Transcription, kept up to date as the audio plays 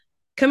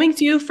Coming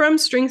to you from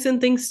Strings and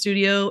Things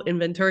Studio in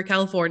Ventura,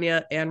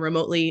 California, and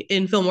remotely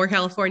in Fillmore,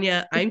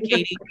 California, I'm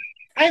Katie.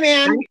 Hi,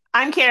 man.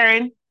 I'm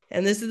Karen.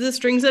 And this is the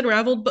Strings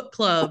Unraveled Book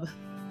Club.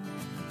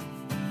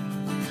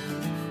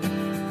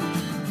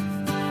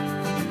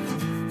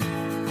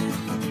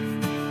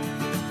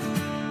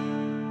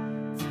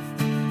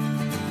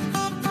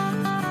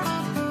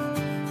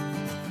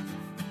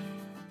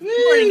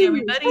 Good morning,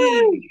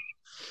 everybody.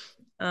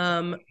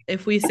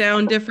 If we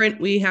sound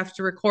different, we have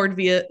to record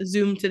via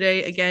Zoom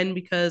today again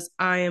because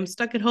I am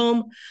stuck at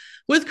home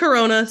with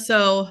Corona.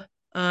 So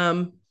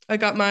I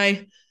got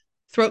my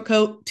throat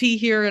coat tea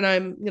here and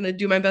I'm going to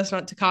do my best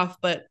not to cough,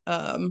 but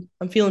I'm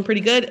feeling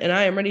pretty good and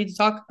I am ready to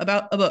talk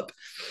about a book.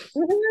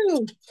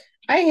 Woo-hoo.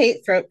 I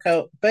hate throat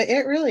coat, but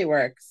it really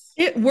works.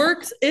 It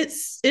works.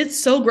 It's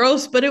so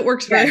gross, but it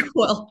works very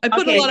well. I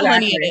put a lot of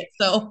honey in it.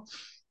 So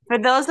for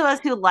those of us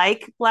who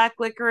like black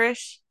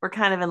licorice, we're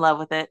kind of in love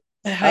with it.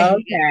 Okay.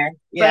 Yeah,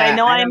 but I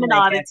know I'm an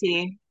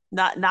oddity.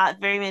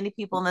 Not very many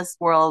people in this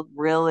world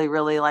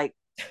really like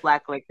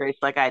black licorice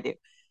like I do.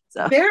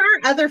 So there are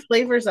other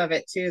flavors of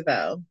it too,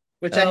 though,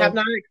 which I have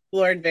not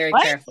explored very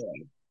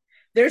carefully.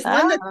 There's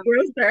one that's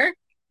grosser.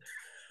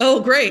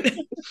 Oh, great.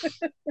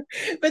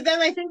 But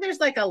then I think there's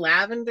like a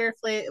lavender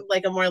flavor,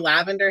 like a more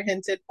lavender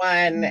hinted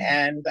one,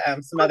 and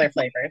some other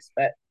flavors,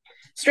 but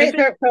straight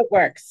throat coat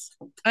works.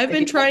 I've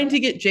been trying to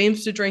get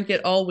James to drink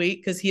it all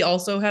week because he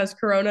also has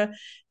Corona.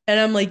 And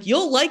I'm like,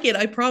 you'll like it,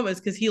 I promise,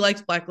 because he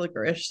likes black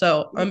licorice.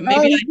 So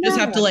maybe I just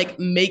have to like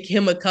make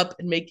him a cup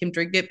and make him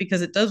drink it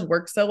because it does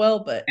work so well.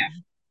 But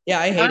yeah,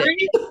 I hate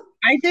it.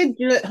 I did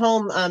do at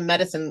home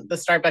medicine, the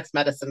Starbucks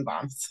medicine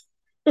bombs.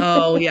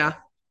 Oh yeah.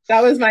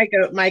 That was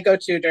my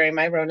go-to during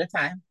my Rona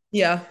time.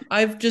 Yeah,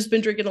 I've just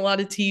been drinking a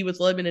lot of tea with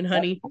lemon and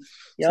honey.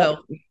 Yep.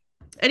 So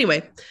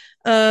anyway,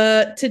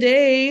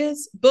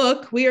 today's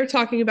book we are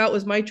talking about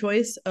was my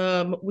choice.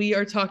 We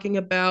are talking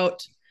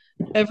about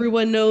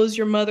Everyone Knows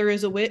Your Mother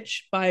is a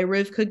Witch by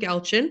Rivka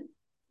Galchen.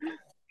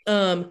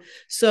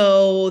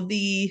 So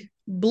the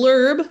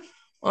blurb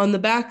on the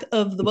back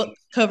of the book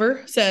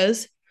cover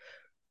says,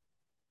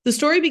 the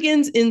story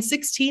begins in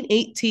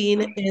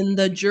 1618 in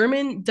the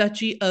German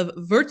Duchy of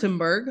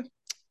Württemberg.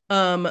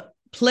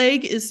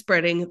 Plague is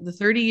spreading, the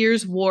 30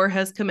 Years' War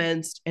has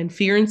commenced, and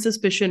fear and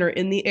suspicion are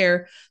in the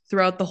air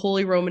throughout the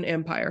Holy Roman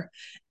Empire.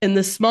 In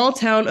the small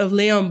town of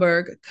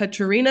Leonberg,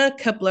 Katharina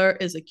Kepler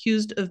is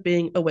accused of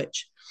being a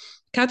witch.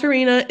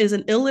 Katharina is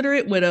an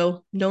illiterate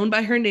widow known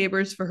by her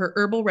neighbors for her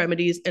herbal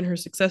remedies and her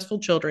successful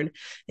children,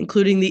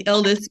 including the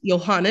eldest,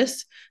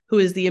 Johannes, who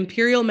is the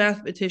imperial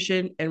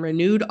mathematician and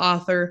renowned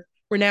author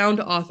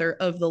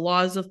of the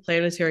laws of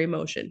planetary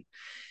motion.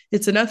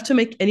 It's enough to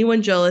make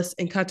anyone jealous,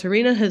 and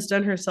Katharina has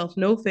done herself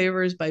no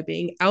favors by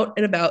being out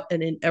and about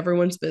and in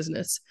everyone's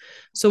business.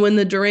 So when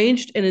the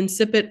deranged and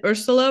insipid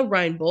Ursula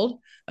Reinbold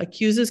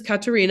accuses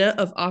Katharina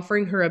of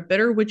offering her a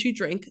bitter witchy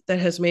drink that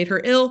has made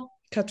her ill,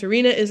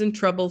 Katharina is in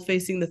trouble,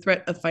 facing the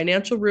threat of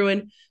financial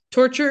ruin,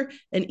 torture,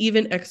 and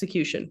even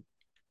execution.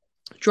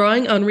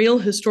 Drawing on real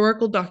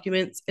historical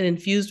documents and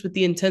infused with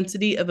the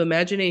intensity of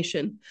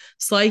imagination,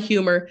 sly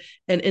humor,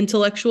 and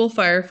intellectual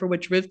fire for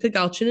which Rivka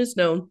Galchen is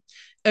known,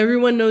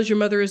 Everyone Knows Your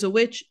Mother is a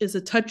Witch is a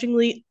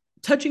touchingly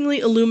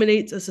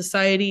illuminates a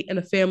society and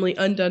a family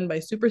undone by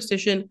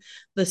superstition,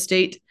 the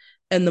state,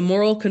 and the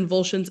moral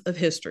convulsions of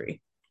history.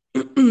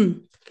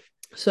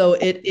 So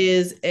it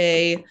is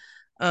a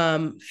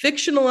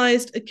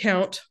fictionalized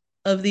account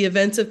of the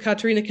events of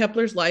Katharina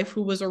Kepler's life,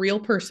 who was a real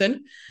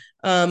person.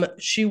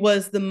 She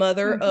was the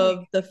mother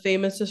of the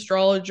famous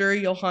astrologer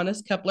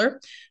Johannes Kepler,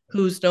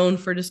 who's known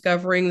for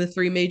discovering the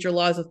three major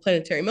laws of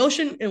planetary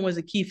motion and was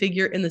a key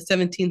figure in the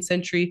 17th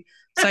century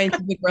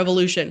scientific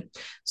revolution.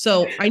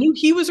 So I knew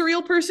he was a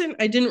real person.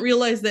 I didn't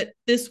realize that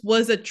this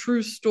was a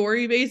true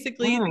story,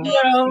 basically. No,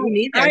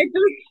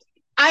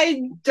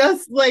 I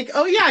just like,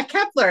 oh yeah,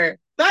 Kepler.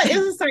 That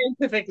is a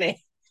scientific name.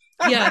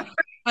 Yeah,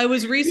 I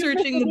was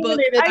researching the book.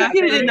 I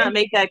did not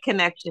make that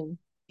connection.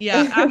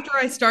 Yeah, after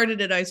I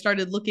started it, I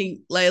started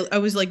looking, like I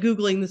was like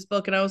Googling this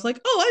book and I was like,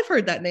 oh, I've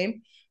heard that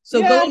name.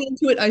 So going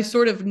into it, I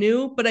sort of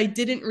knew, but I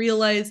didn't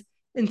realize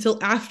until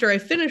after I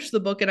finished the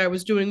book and I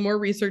was doing more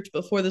research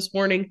before this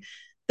morning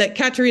that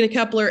Katharina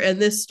Kepler and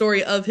this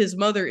story of his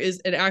mother is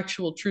an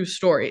actual true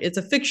story. It's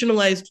a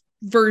fictionalized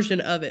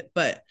version of it,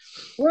 but.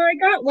 Well, I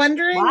got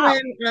wondering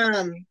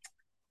when,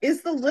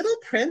 is The Little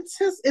Prince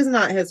is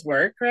not his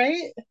work,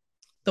 right?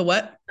 The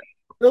what?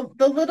 The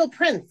Little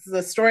Prince,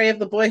 the story of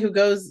the boy who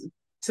goes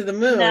to the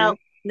moon.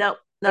 No,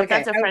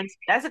 okay.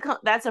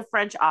 That's a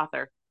French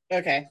author.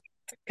 Okay.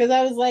 Because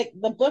I was like,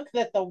 the book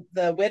that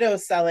the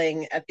widow's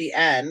selling at the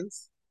end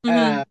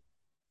the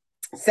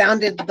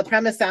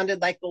premise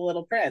sounded like The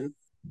Little Prince.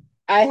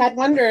 I had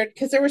wondered,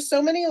 because there were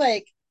so many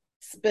like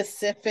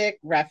specific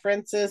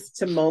references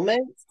to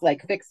moments,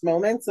 like fixed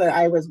moments, that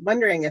I was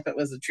wondering if it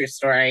was a true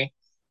story,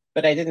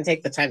 but I didn't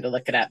take the time to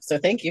look it up. So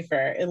thank you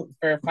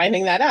for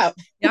finding that out.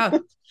 Yeah.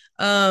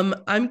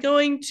 I'm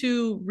going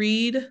to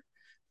read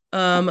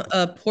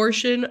a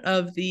portion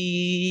of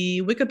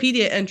the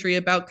Wikipedia entry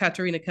about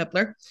Katharina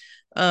Kepler.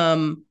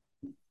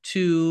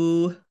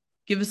 to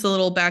give us a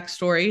little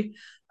backstory.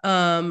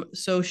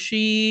 So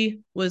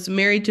she was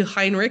married to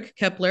Heinrich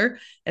Kepler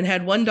and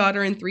had one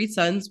daughter and three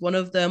sons. One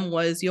of them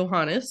was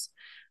Johannes.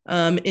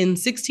 In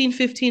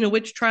 1615, a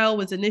witch trial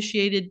was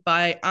initiated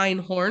by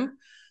Einhorn,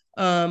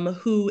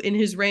 who, in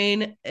his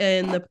reign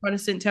in the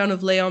Protestant town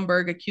of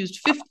Leonberg,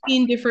 accused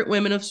 15 different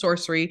women of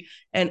sorcery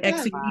and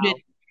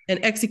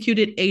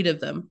executed 8 of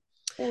them.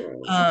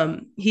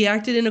 He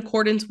acted in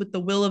accordance with the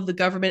will of the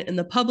government and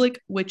the public,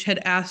 which had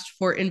asked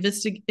for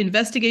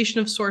investigation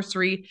of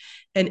sorcery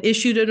and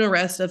issued an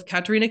arrest of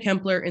Katharina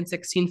Kempler in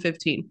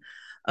 1615.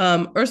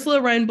 Ursula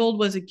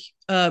Reinbold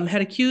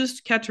had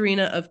accused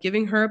Katharina of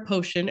giving her a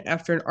potion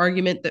after an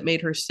argument that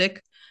made her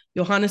sick.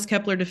 Johannes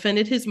Kepler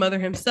defended his mother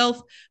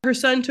himself. Her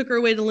son took her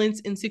away to Linz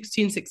in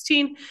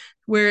 1616,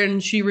 wherein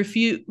she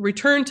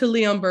returned to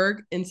Leonberg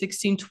in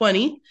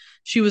 1620.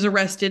 She was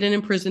arrested and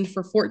imprisoned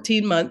for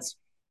 14 months.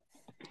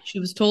 She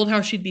was told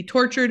how she'd be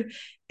tortured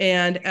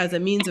and as a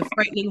means of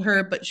frightening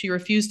her, but she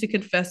refused to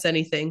confess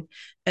anything.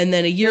 And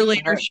then a year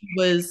later, she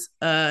was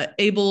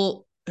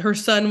her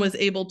son was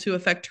able to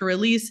effect her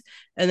release,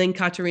 and then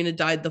Katharina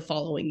died the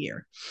following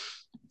year.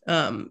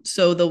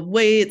 So the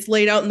way it's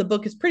laid out in the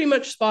book is pretty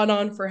much spot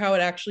on for how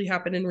it actually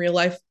happened in real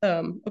life,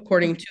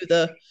 according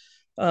to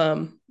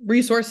the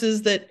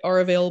resources that are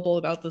available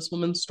about this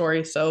woman's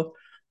story. So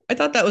I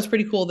thought that was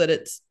pretty cool that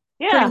it's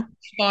pretty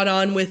spot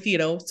on with,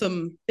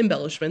 some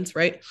embellishments,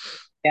 right?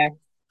 Yeah.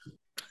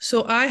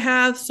 So I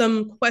have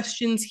some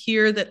questions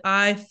here that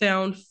I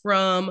found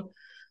from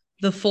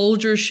the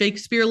Folger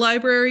Shakespeare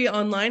Library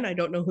online. I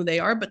don't know who they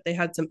are, but they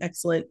had some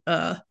excellent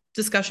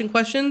discussion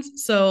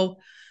questions. So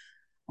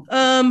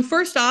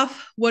first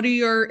off, what are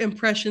your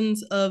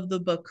impressions of the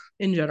book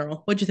in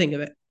general? What'd you think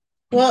of it?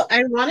 Well,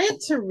 I wanted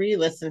to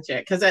re-listen to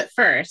it because at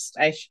first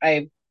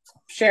I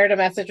shared a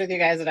message with you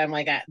guys that I'm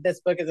like, this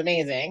book is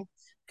amazing,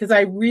 because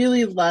I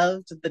really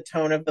loved the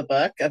tone of the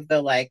book, of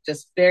the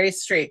just very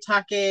straight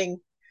talking,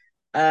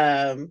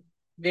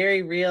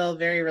 very real,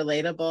 very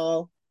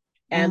relatable,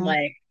 and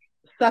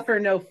suffer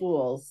no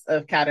fools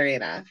of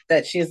Katharina,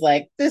 that she's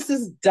like, this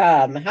is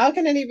dumb. How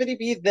can anybody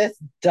be this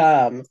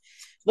dumb?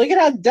 Look at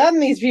how dumb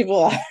these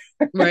people are.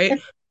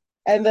 Right.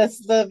 And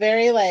the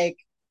very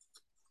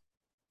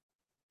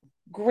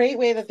great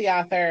way that the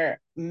author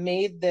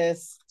made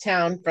this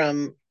town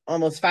from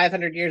almost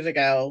 500 years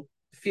ago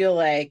feel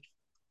like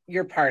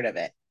you're part of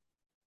it.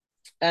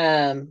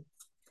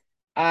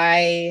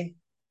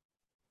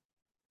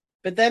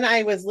 But then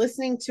I was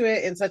listening to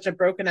it in such a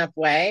broken up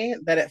way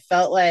that it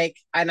felt like,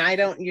 and I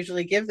don't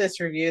usually give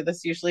this review,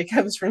 this usually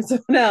comes from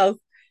someone else,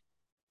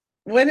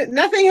 when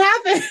nothing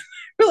happened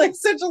for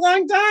such a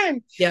long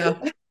time.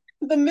 Yeah.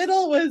 The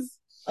middle was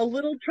a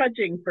little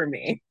trudging for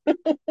me.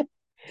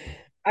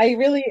 I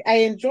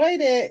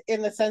enjoyed it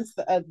in the sense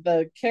that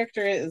the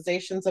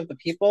characterizations of the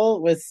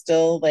people was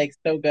still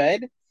so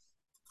good.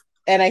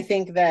 And I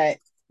think that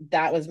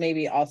was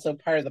maybe also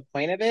part of the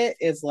point of it,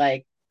 is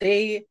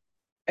they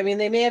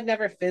may have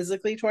never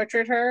physically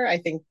tortured her. I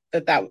think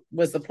that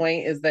was the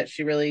point, is that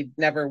she really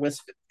never was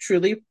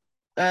truly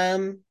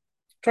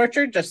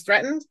tortured, just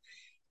threatened.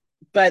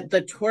 But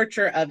the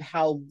torture of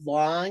how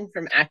long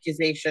from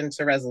accusation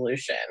to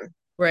resolution.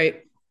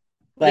 Right.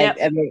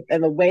 And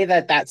the way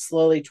that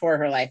slowly tore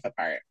her life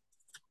apart.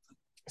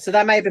 So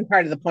that might have been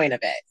part of the point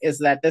of it, is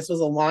that this was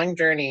a long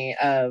journey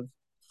of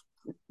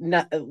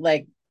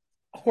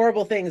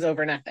horrible things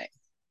over nothing.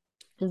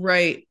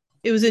 Right.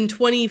 It was in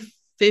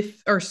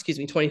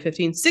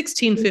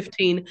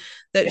 1615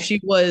 that she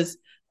was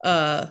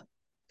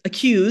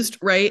accused,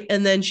 right?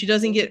 And then she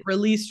doesn't get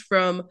released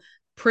from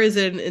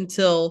prison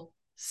until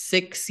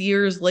 6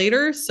 years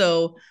later.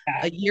 So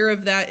a year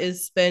of that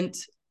is spent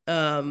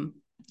in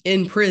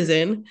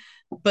prison,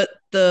 but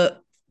the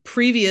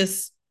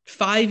previous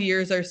 5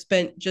 years are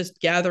spent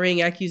just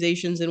gathering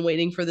accusations and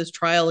waiting for this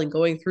trial and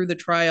going through the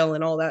trial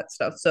and all that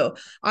stuff. So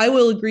I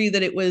will agree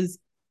that it was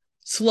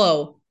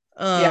slow.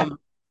 I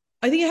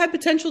think it had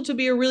potential to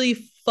be a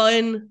really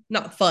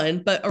not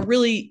fun, but a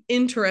really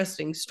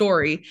interesting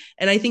story.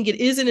 And I think it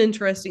is an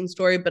interesting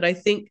story, but I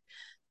think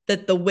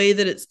that the way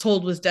that it's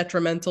told was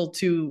detrimental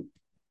to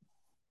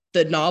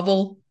the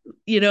novel,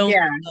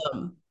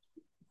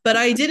 but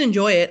I did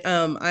enjoy it.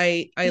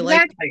 I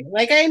exactly.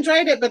 I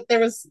enjoyed it, but there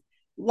was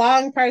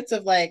long parts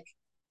of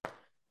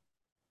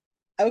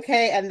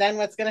okay, and then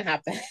what's gonna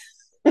happen?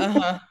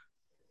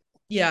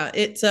 Yeah,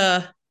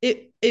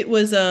 it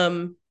was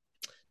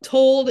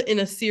told in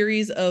a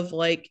series of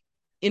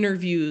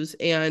interviews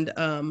and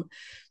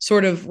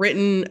sort of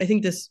written. I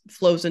think this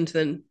flows into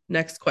the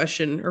next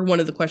question, or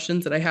one of the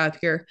questions that I have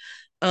here.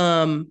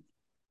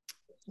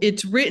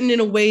 It's written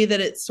in a way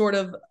that it's sort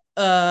of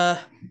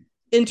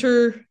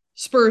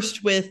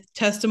interspersed with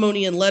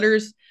testimony and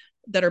letters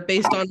that are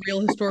based on real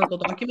historical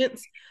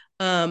documents.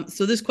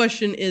 So this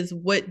question is,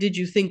 what did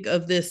you think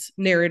of this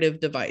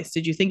narrative device?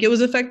 Did you think it was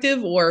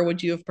effective, or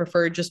would you have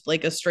preferred just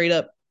a straight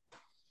up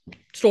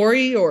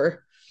story?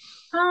 Or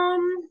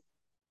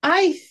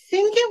I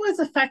think it was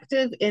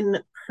effective in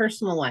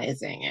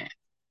personalizing it.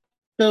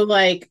 So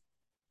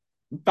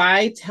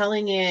by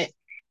telling it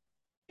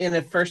in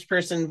a first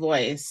person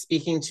voice,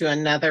 speaking to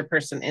another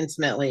person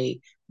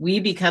intimately, we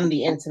become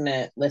the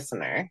intimate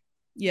listener.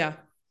 Yeah.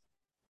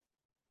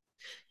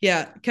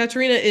 Yeah,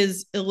 Katerina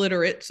is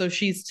illiterate, so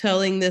she's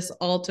telling this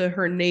all to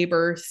her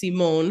neighbor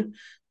Simone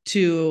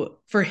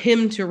for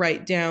him to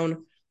write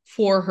down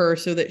for her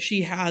so that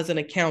she has an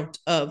account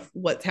of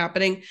what's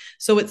happening.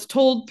 So it's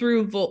told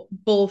through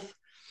both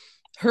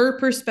her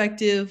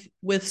perspective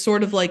with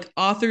sort of like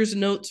author's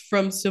notes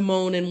from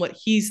Simone and what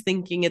he's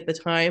thinking at the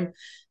time,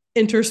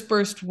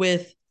 interspersed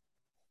with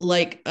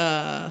like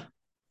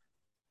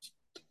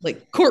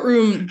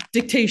courtroom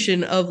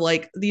dictation of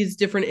like these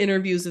different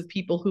interviews of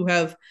people who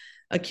have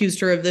accused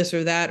her of this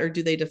or that, or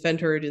do they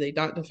defend her or do they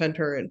not defend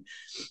her. And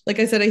like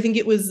I said, I think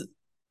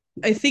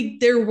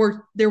there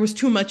was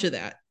too much of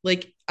that.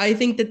 Like I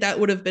think that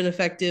would have been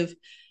effective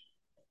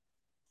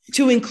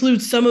to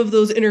include some of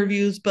those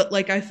interviews, but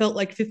like I felt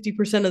like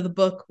 50% of the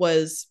book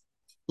was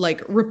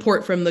like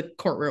report from the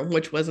courtroom,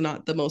 which was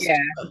not the most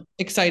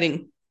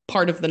exciting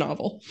part of the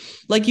novel.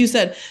 Like you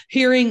said,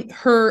 hearing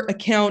her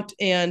account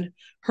and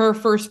her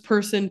first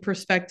person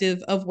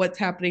perspective of what's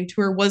happening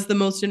to her was the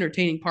most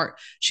entertaining part.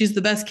 She's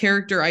the best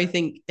character, I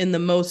think, and the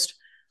most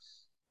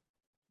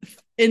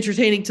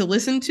entertaining to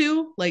listen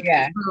to. Like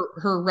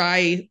her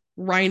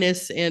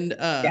wryness and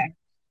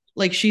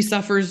like she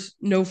suffers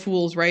no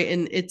fools, right?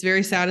 And it's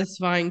very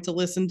satisfying to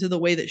listen to the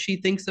way that she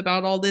thinks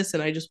about all this.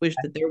 And I just wish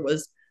that there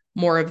was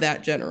more of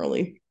that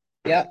generally.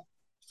 Yep.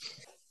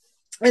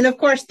 And of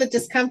course, the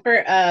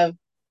discomfort of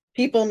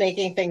people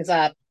making things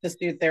up to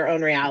suit their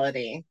own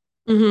reality.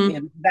 Mm-hmm.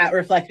 And that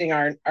reflecting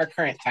our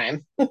current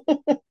time.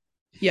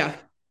 Yeah.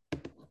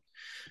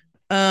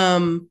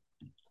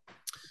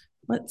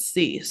 Let's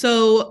see.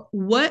 So,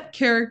 what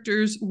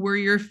characters were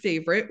your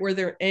favorite? Were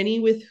there any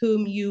with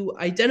whom you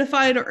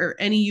identified or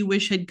any you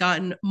wish had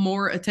gotten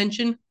more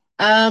attention?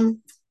 I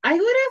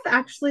would have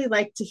actually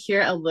liked to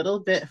hear a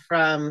little bit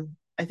from,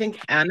 I think,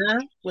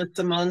 Anna with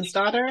Simone's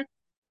daughter.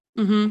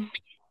 Mm-hmm.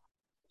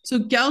 So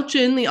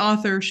Galchin, the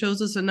author,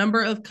 shows us a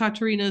number of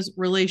Katerina's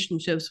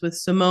relationships with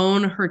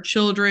Simone, her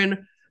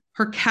children,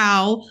 her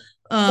cow,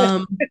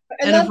 and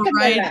a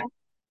variety. Camilla.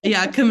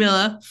 Yeah,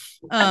 Camilla.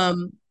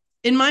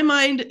 In my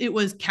mind, it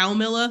was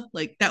Cowmilla,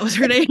 like that was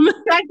her name.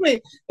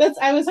 Exactly.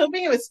 I was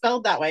hoping it was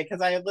spelled that way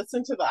because I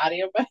listened to the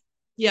audiobook.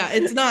 Yeah,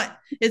 it's not.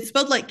 It's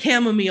spelled like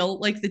chamomile,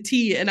 like the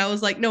tea, and I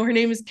was like, no, her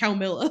name is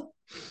Cowmilla.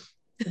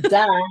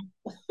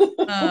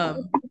 Duh.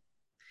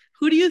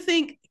 Who do you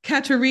think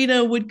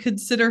Katerina would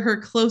consider her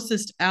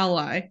closest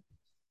ally?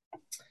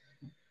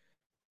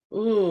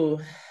 Ooh.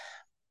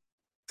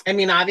 I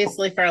mean,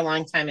 obviously, for a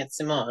long time, it's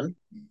Simone.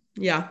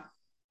 Yeah.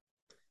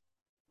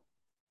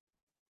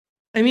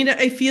 I mean,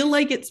 I feel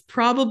like it's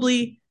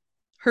probably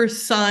her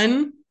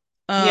son,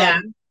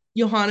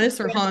 Johannes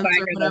or Hans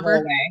or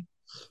whatever.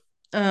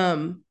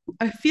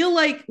 I feel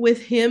like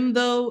with him,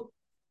 though,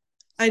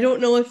 I don't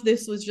know if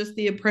this was just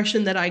the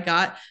impression that I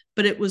got,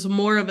 but it was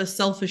more of a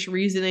selfish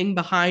reasoning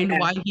behind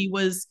why he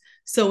was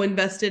so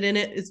invested in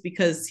it. Is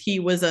because he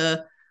was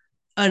an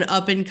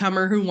up and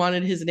comer who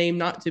wanted his name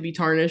not to be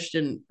tarnished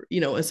and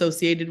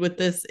associated with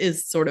this.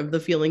 Is sort of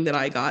the feeling that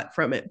I got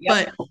from it.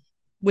 Yep. But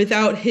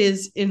without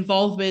his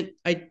involvement,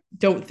 I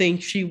don't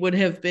think she would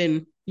have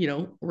been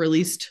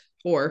released,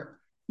 or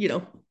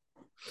it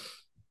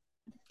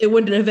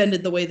wouldn't have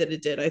ended the way that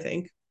it did, I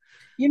think.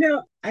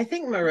 I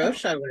think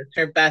Marosha was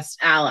her best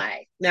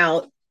ally.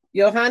 Now,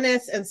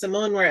 Johannes and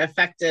Simone were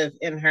effective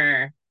in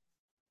her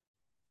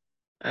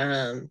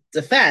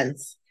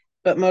defense,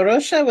 but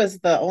Marosha was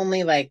the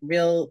only like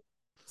real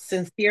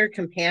sincere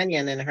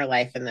companion in her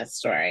life in this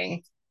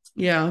story.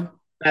 Yeah.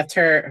 That's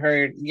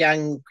her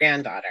young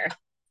granddaughter.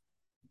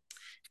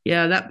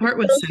 Yeah, that part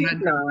was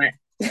sad.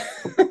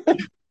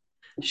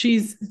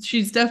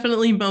 She's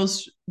definitely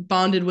most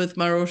bonded with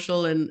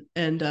Marosha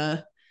and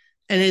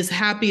is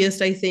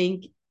happiest, I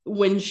think,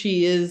 when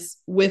she is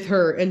with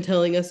her and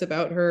telling us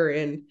about her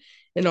and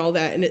all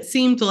that. And it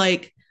seemed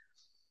like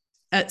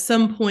at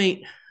some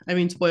point, I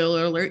mean,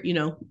 spoiler alert,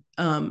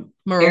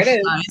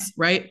 Marosha dies,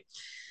 right?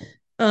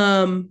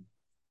 And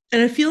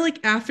I feel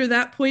like after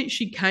that point,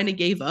 she kind of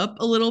gave up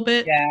a little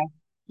bit,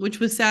 which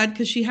was sad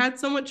because she had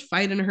so much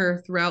fight in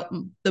her throughout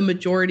the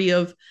majority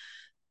of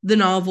the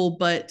novel,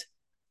 but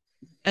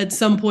at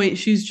some point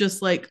she's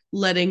just like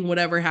letting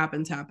whatever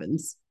happens.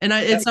 And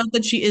it's not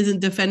that she isn't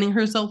defending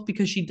herself,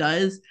 because she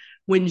does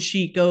when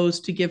she goes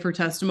to give her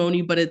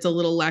testimony, but it's a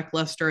little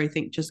lackluster, I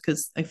think, just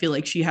because I feel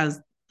like she has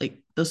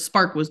like the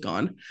spark was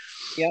gone.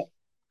 Yep.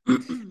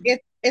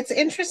 It's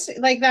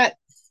interesting, like that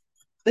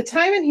the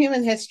time in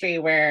human history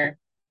where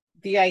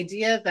the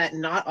idea that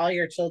not all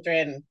your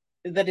children,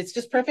 that it's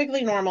just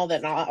perfectly normal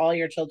that not all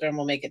your children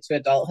will make it to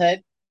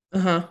adulthood.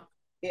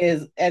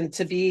 Is, and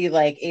to be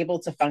like able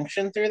to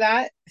function through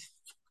that,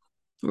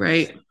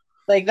 right?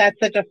 Like that's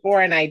such a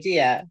foreign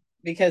idea,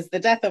 because the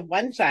death of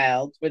one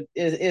child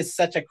is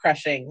such a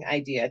crushing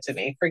idea to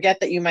me. Forget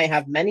that you might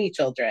have many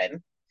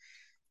children.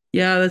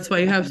 Yeah, that's why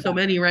you have so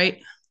many,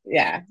 right?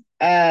 Yeah.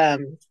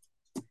 And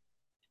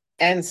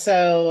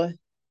so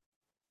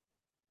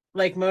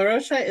like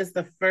Morosha is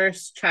the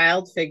first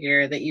child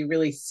figure that you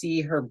really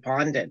see her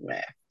bonded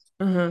with.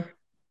 Uh-huh.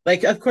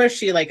 Like, of course,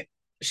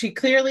 she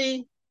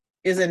clearly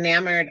is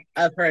enamored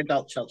of her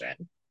adult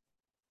children,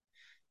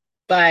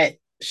 but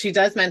she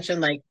does mention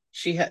like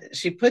she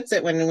puts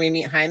it when we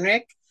meet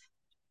Heinrich.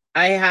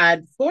 I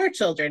had 4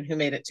 children who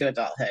made it to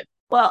adulthood.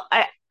 Well,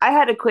 I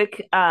had a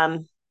quick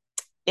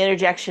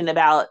interjection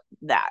about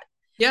that.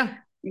 Yeah.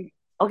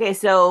 Okay,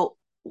 so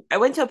I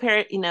went to a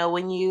parent,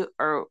 when you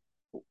are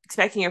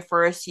expecting your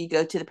first, you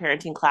go to the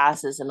parenting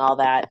classes and all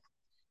that.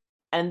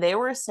 And they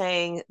were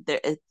saying there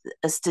is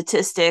a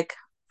statistic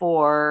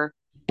for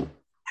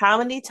how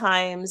many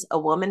times a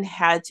woman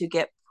had to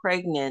get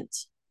pregnant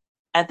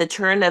at the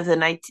turn of the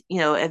night,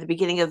 at the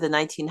beginning of the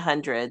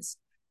 1900s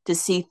to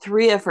see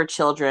 3 of her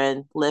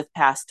children live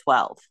past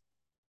 12.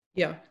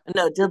 Yeah.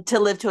 No, to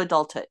live to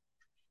adulthood.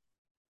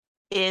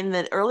 In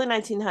the early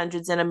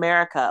 1900s in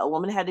America, a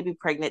woman had to be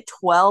pregnant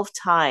 12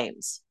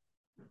 times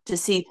to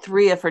see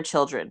 3 of her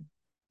children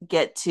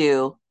get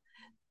to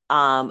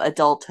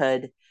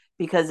adulthood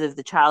because of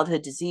the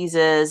childhood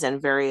diseases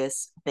and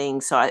various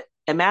things. So I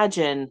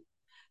imagine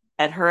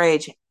at her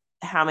age,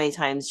 how many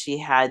times she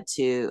had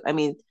to,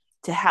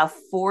 to have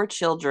 4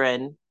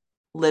 children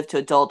live to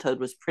adulthood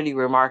was pretty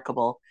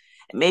remarkable.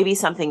 Maybe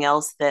something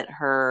else that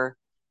her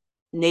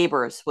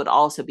neighbors would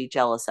also be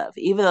jealous of,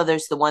 even though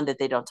there's the one that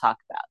they don't talk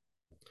about.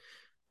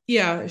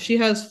 Yeah, she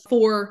has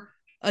 4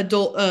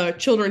 adult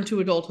children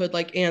to adulthood.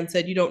 Like Anne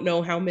said, you don't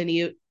know how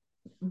many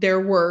there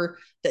were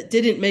that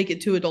didn't make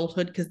it to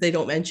adulthood because they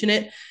don't mention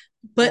it.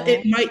 But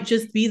it might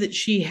just be that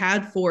she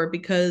had 4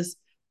 because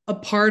a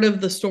part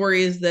of the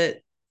story is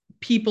that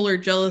people are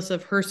jealous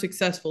of her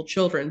successful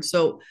children.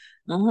 So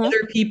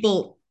other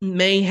people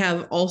may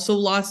have also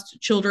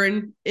lost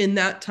children in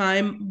that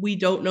time. We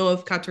don't know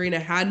if Katerina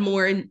had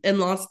more and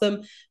lost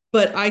them,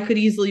 but I could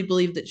easily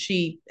believe that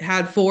she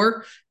had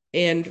 4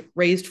 and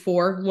raised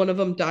 4. One of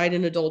them died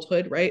in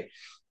adulthood, right?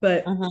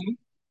 But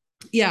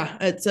yeah,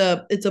 it's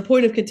a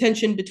point of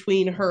contention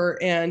between her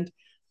and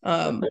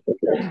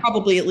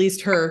probably at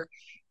least her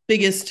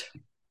biggest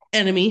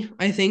enemy,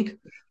 I think,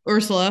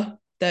 Ursula,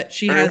 that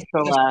she has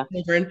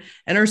children,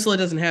 and Ursula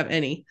doesn't have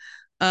any.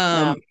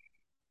 No.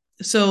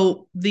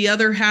 So the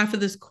other half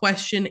of this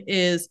question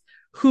is,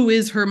 who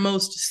is her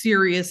most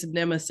serious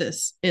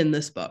nemesis in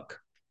this book?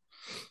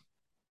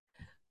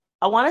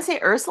 I want to say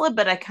Ursula,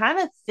 but I kind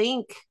of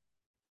think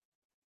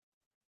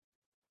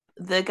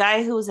the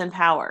guy who was in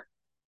power.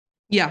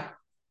 Yeah.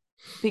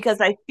 Because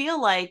I feel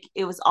like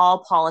it was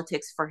all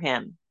politics for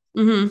him.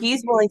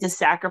 He's willing to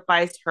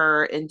sacrifice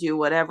her and do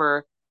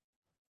whatever.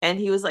 And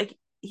he was like,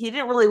 he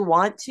didn't really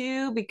want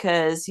to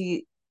because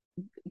he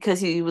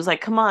was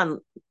like, come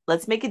on,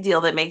 let's make a deal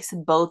that makes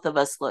both of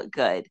us look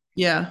good.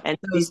 Yeah. And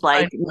she's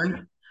like,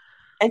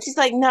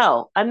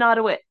 no, I'm not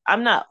a witch.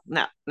 I'm no.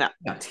 Yeah.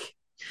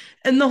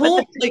 And the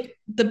whole like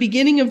the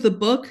beginning of the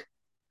book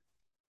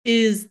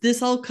is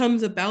this all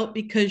comes about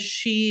because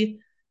she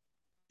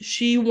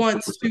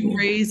wants to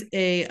raise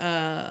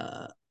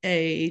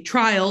a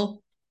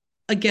trial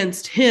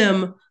against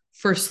him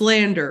for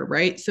slander,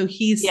 right? So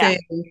he's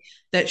saying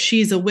that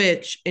she's a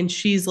witch, and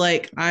she's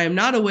like, I'm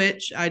not a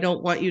witch. I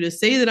don't want you to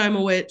say that I'm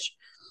a witch.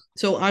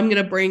 So I'm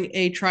going to bring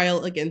a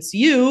trial against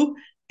you.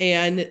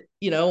 And,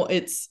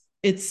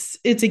 it's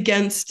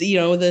against,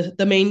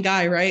 the main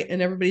guy, right?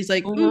 And everybody's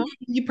like,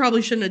 you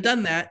probably shouldn't have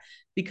done that,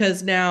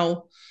 because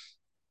now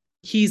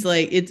he's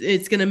like,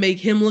 it's going to make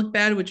him look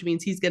bad, which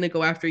means he's going to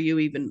go after you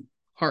even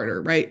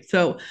harder, right?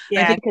 So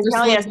I think because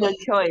Ursula has no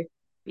choice.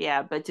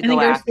 Yeah, but I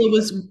think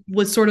Ursula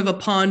was sort of a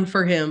pawn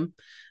for him,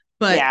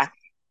 but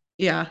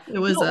yeah, it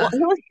was.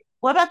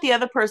 What about the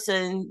other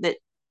person that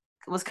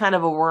was kind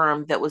of a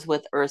worm that was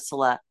with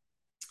Ursula,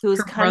 who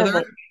was kind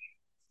of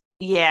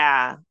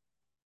yeah,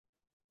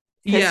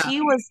 because he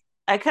was.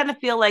 I kind of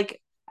feel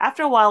like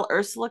after a while,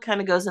 Ursula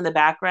kind of goes in the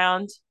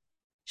background.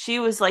 She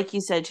was, like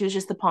you said, she was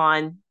just the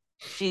pawn.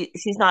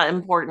 She's not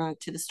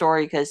important to the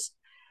story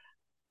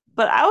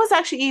but I was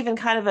actually even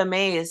kind of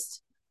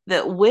amazed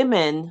that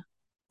women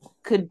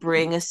could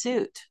bring a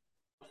suit.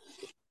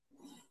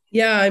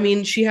 Yeah, I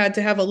mean, she had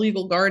to have a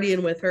legal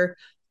guardian with her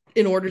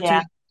in order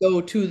to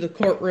go to the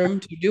courtroom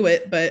to do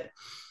it. But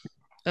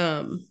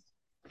there's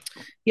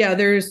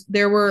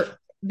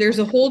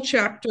a whole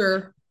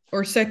chapter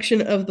or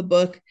section of the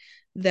book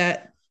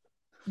that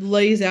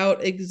lays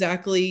out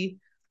exactly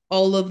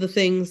all of the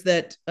things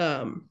that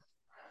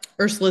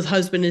Ursula's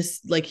husband is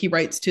like. He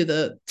writes to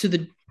the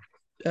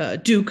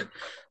Duke,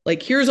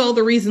 like, here's all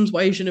the reasons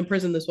why you should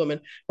imprison this woman,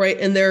 right?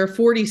 And there are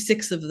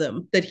 46 of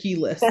them that he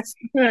lists.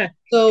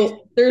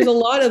 So there's a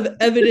lot of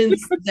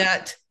evidence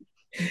that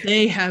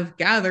they have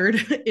gathered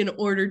in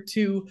order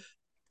to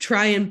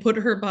try and put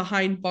her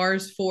behind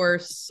bars for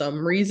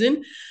some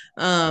reason.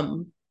 That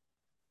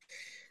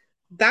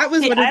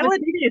was one of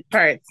the biggest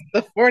parts.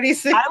 The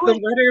 46, the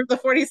letter of the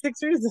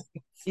 46 reasons.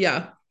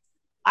 Yeah.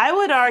 I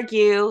would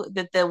argue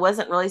that there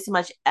wasn't really so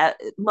much,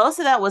 most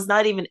of that was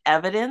not even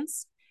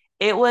evidence.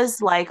 It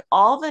was like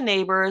all the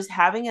neighbors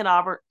having an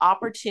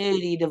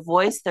opportunity to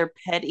voice their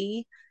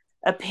petty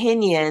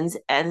opinions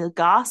and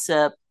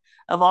gossip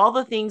of all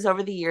the things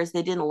over the years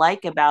they didn't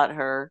like about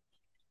her.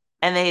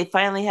 And they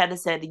finally had to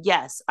say,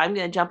 yes, I'm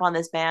going to jump on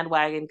this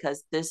bandwagon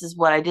because this is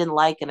what I didn't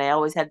like. And I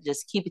always had to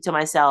just keep it to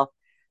myself.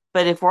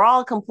 But if we're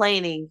all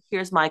complaining,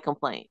 here's my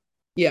complaint.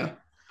 Yeah.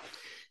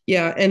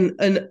 Yeah.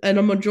 And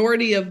a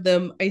majority of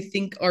them, I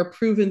think, are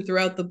proven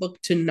throughout the book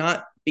to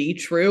not be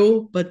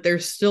true, but they're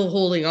still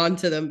holding on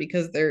to them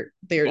because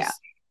there's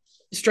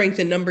strength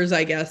in numbers,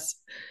 I guess.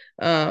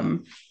 Yeah,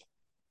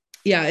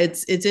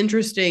 it's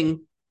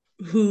interesting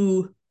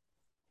who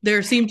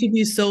there seem to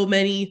be so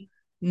many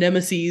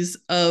nemesis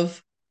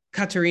of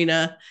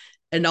Katerina,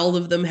 and all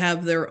of them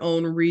have their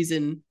own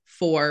reason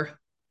for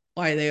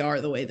why they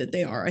are the way that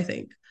they are, I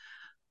think.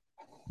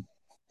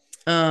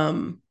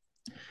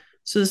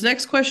 So this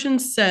next question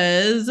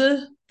says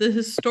the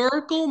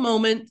historical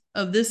moment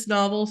of this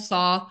novel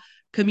saw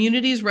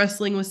communities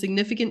wrestling with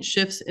significant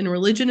shifts in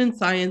religion and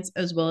science,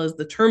 as well as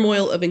the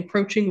turmoil of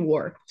encroaching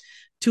war.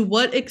 To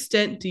what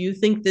extent do you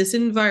think this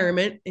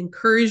environment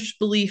encouraged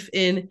belief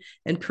in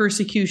and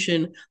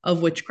persecution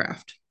of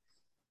witchcraft?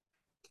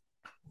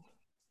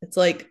 It's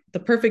like the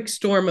perfect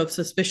storm of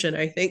suspicion,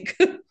 I think.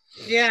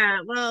 Yeah,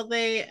 well,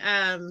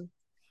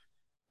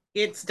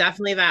 it's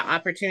definitely that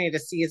opportunity to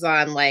seize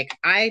on, like,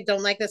 I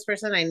don't like this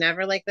person, I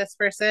never like this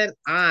person,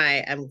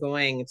 I am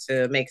going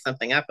to make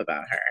something up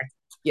about her.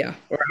 Yeah.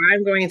 Or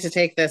I'm going to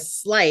take this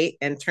slight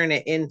and turn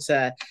it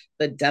into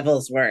the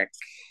devil's work.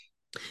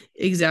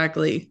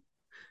 Exactly.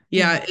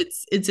 Yeah,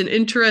 it's an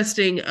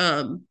interesting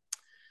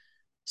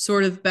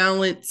sort of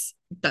balance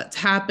that's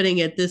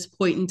happening at this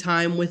point in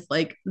time with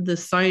like the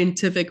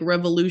scientific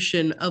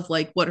revolution of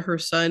like what her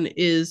son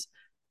is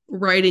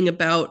writing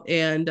about,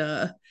 and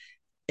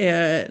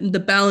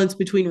the balance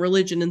between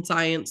religion and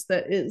science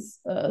that is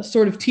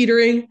sort of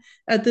teetering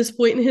at this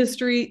point in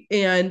history.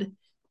 And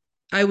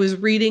I was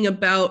reading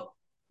about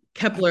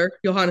Kepler,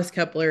 Johannes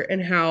Kepler,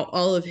 and how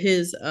all of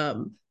his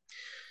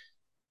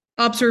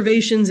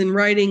observations and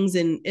writings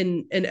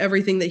and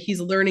everything that he's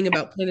learning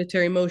about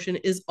planetary motion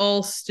is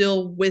all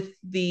still with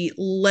the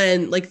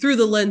lens, like through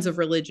the lens of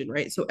religion,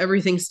 right? So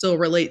everything still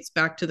relates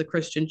back to the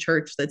Christian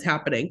church that's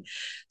happening.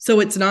 So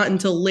it's not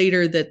until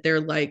later that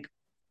they're like,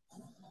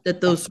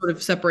 that those sort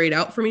of separate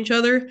out from each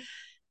other.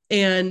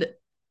 And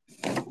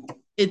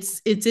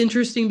it's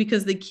interesting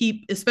because they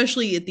keep,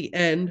 especially at the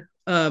end,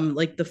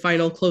 like the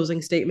final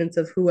closing statements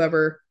of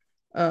whoever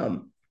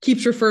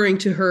keeps referring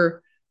to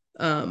her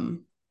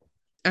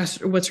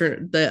what's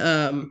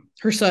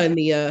her son,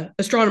 the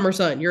astronomer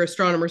son, your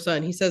astronomer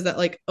son. He says that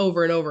like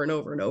over and over and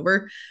over and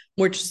over,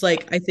 which is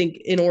like, I think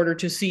in order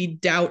to see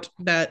doubt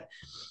that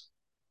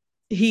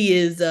he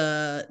is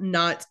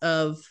not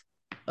of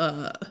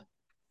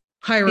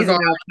high regard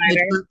in the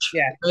church,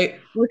 yeah, right?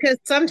 Because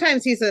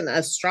sometimes he's an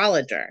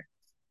astrologer,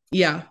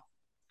 yeah,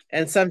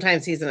 and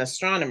sometimes he's an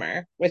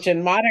astronomer, which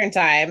in modern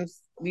times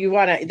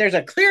there's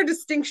a clear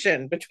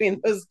distinction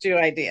between those two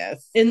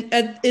ideas. And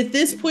at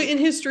this point in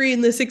history, in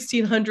the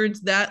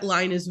 1600s, that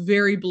line is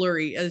very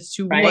blurry as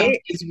to right? What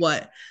is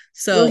what.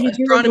 So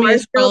astronomy,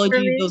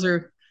 astrology, those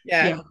are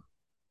yeah.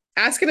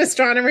 Ask an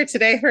astronomer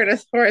today for a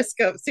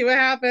horoscope, see what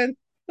happens.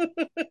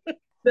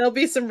 There'll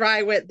be some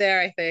wry wit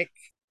there, I think.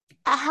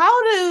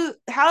 How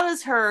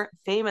does her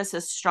famous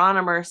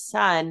astronomer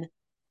son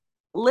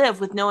live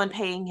with no one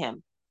paying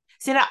him?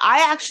 See, now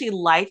I actually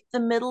liked the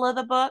middle of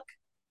the book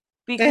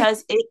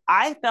because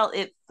I felt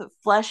it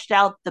fleshed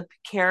out the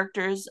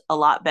characters a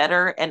lot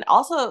better, and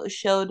also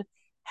showed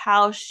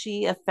how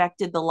she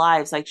affected the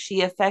lives. Like,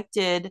 she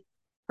affected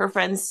her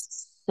friend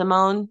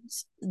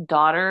Simone's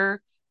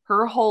daughter.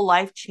 Her whole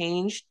life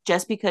changed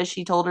just because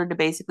she told her to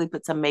basically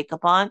put some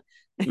makeup on.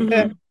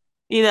 Mhm.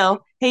 You know,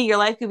 hey, your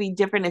life could be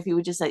different if you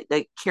would just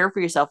like care for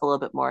yourself a little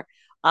bit more.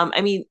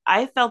 I mean,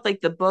 I felt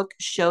like the book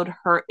showed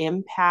her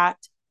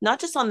impact,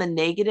 not just on the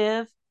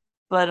negative,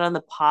 but on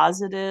the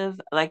positive.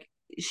 Like,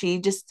 she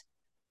just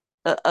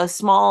a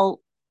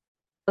small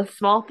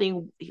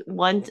thing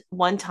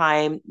one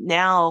time.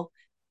 Now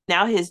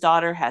his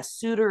daughter has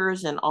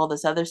suitors and all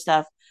this other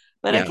stuff.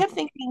 But I kept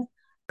thinking,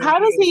 how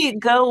does he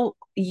go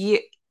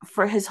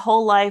for his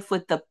whole life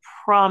with the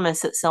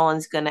promise that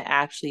someone's going to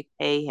actually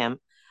pay him?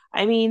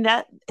 I mean,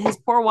 that his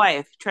poor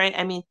wife,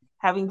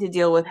 having to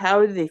deal with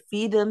how do they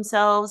feed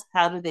themselves,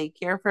 how do they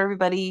care for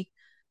everybody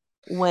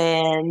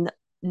when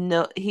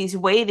no he's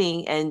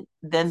waiting, and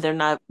then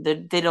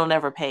they don't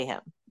ever pay him.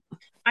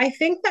 I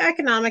think the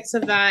economics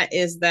of that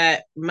is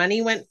that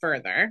money went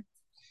further,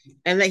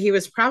 and that he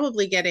was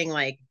probably getting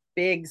like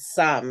big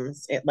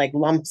sums, like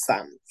lump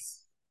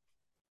sums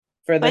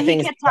for the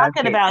things. He kept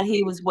talking about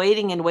he was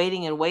waiting and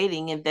waiting and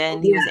waiting, and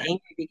then he was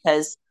angry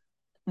because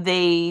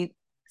they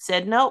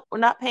said, nope, we're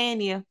not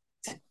paying you.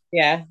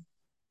 Yeah.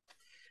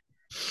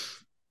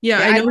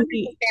 I know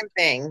the same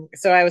thing.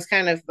 So I was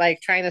kind of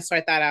like trying to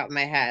sort that out in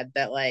my head,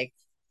 that like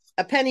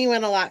a penny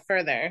went a lot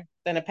further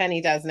than a penny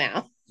does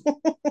now.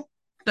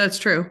 That's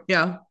true.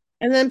 Yeah.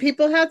 And then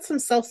people had some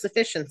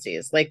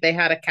self-sufficiencies, like they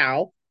had a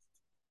cow.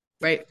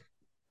 Right.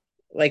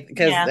 Like,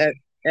 because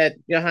at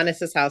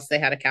Johannes's house, they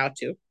had a cow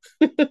too.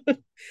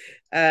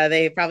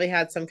 They probably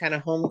had some kind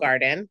of home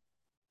garden.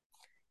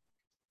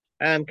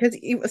 Because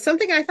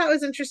something I thought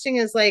was interesting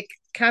is like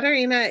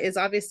Katerina is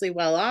obviously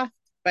well off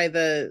by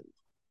the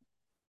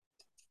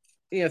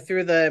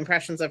through the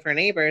impressions of her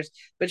neighbors,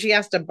 but she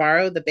has to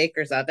borrow the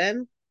baker's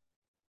oven.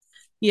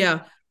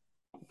 Yeah.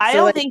 I So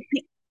don't like, think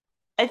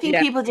I think yeah,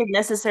 people didn't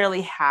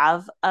necessarily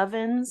have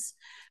ovens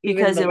even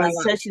because the it well was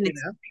off, such an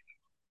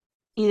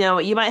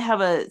you might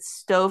have a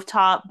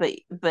stovetop,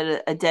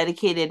 but a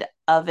dedicated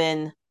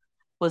oven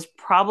was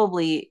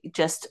probably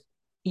just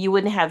you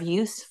wouldn't have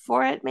use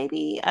for it,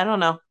 maybe. I don't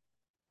know.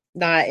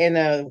 not in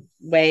a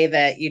way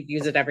that you'd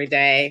use it every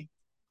day.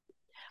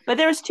 But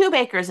there was two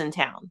bakers in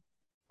town,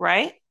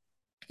 right?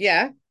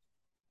 Yeah,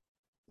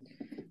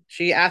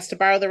 she asked to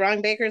borrow the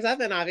wrong baker's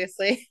oven,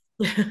 obviously.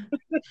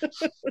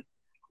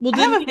 Well, I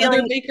have didn't a the other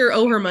feeling baker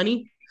owe her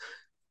money?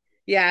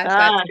 Yeah,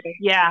 that's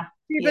yeah,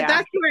 see, but yeah.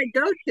 that's where I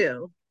go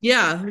to.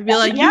 Yeah. Be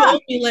like, you Yeah, owe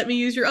me, let me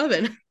use your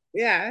oven.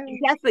 Yeah,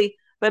 exactly.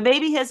 But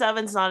maybe his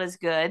oven's not as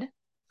good. I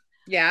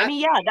yeah.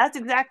 mean, yeah, that's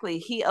exactly.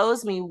 He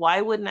owes me.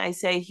 Why wouldn't I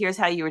say, here's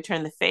how you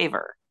return the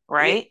favor, Yeah.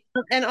 right?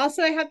 And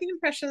also, I had the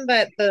impression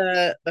that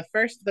the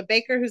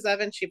baker whose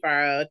oven she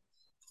borrowed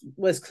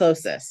was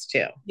closest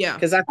too, Yeah.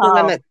 because that's the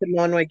one Oh, that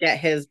Simone would get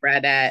his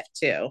bread at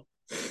too.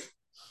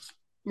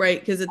 Right.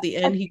 Because at the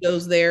end, he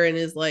goes there and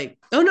is like,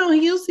 oh, no,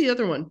 he used the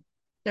other one.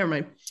 Never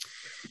mind.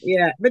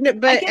 Yeah, I but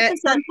get at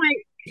this. some point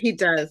he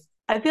does.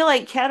 I feel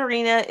like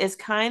Katerina is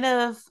kind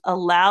of a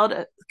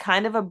loud,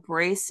 kind of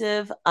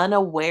abrasive,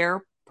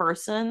 unaware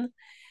person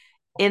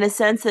in a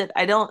sense that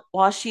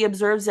while she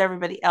observes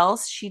everybody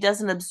else, she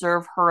doesn't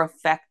observe her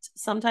effect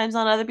sometimes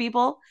on other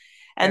people.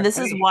 And They're this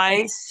is funny.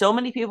 why so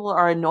many people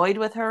are annoyed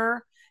with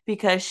her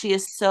because she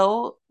is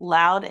so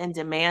loud and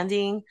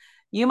demanding.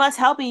 You must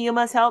help me. You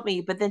must help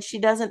me. But then she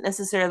doesn't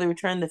necessarily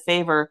return the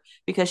favor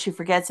because she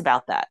forgets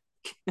about that.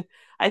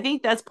 I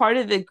think that's part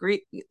of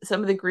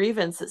some of the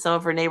grievance that some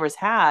of her neighbors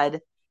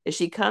had is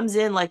she comes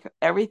in like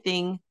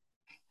everything,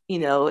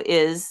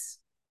 is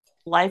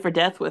life or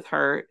death with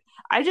her.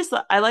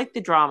 I like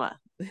the drama.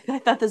 I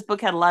thought this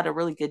book had a lot of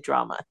really good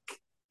drama.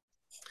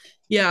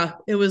 Yeah.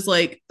 It was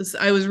like,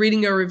 I was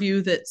reading a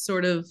review that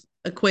sort of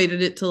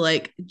equated it to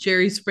like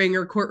Jerry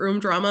Springer courtroom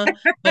drama,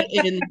 but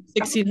in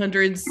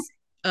 1600s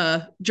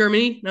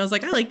Germany. And I was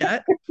like, I like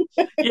that.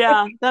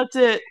 Yeah, that's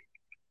it.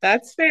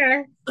 That's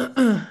fair.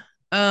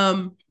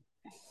 um,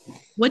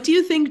 what do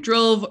you think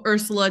drove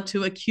Ursula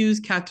to accuse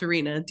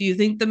Katerina? Do you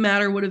think the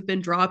matter would have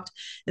been dropped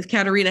if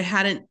Katerina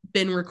hadn't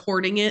been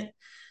recording it?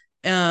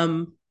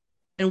 Um,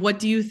 and what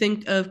do you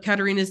think of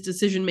Katerina's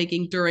decision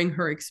making during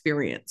her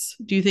experience?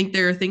 Do you think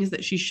there are things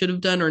that she should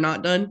have done or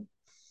not done?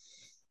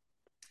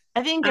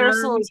 I think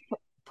Ursula Um, was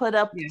put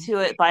up yeah. to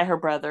it by her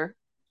brother.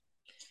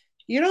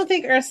 You don't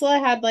think Ursula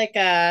had like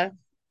they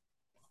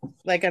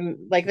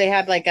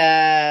had like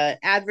a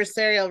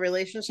adversarial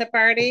relationship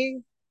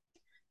already?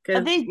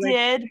 Because They like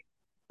did,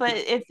 but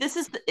if this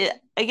is,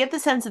 I get the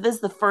sense that this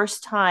is the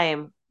first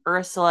time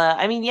Ursula.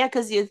 I mean, yeah,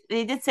 because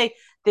they did say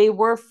they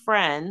were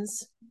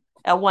friends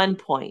at one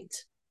point,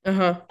 Uh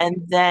huh. and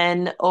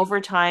then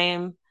over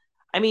time,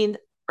 I mean,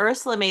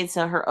 Ursula made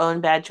some her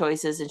own bad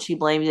choices, and she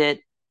blamed it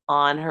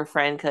on her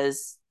friend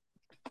because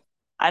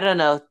I don't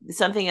know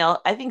something else.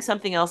 I think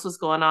something else was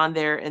going on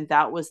there, and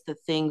that was the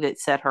thing that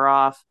set her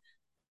off.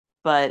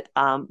 But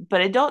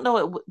I don't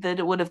know that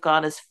it would have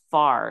gone as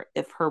far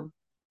if her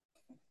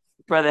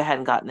brother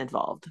hadn't gotten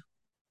involved.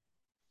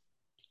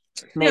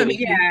 Yeah, Maybe.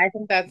 yeah, maybe. I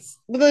think that's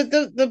well,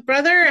 the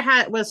brother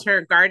had was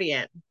her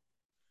guardian.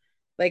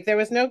 Like there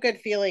was no good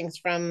feelings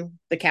from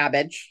the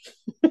cabbage,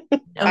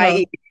 Uh huh.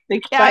 i.e.,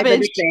 The by the cabbage.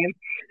 nickname.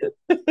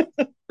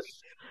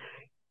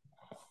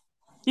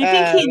 Do you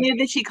think he Um, knew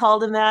that she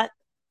called him that?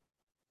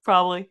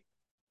 Probably.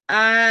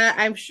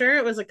 I'm sure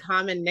it was a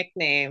common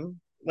nickname.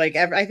 Like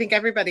I think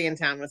everybody in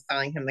town was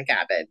calling him the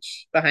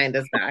cabbage behind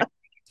his back.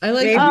 I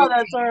like Maybe Oh,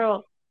 that's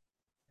horrible.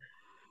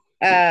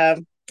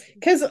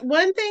 because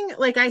one thing,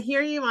 like I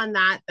hear you on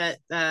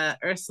that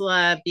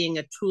Ursula being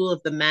a tool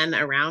of the men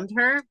around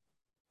her,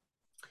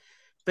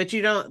 but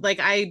you don't like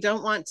I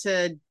don't want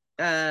to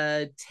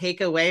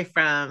take away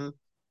from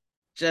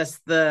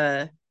just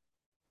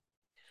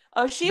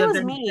Oh, she the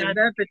was mean.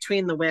 vendetta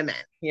between the women,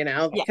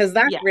 Yeah, because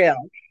that's yeah, real,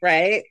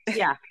 right?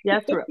 yeah.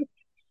 That's real.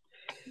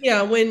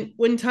 yeah,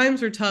 when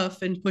times are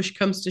tough and push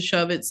comes to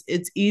shove, it's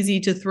easy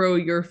to throw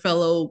your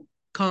fellow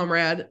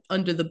comrade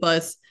under the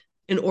bus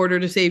in order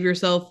to save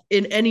yourself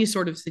in any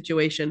sort of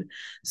situation.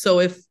 So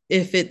if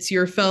it's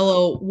your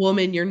fellow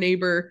woman, your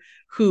neighbor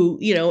who,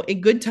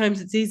 in good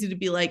times it's easy to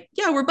be like,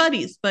 yeah, we're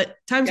buddies, but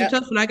times are Yep.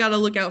 tough and I got to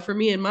look out for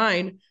me and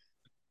mine.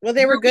 Well,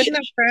 they were good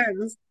enough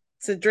friends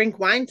to drink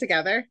wine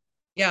together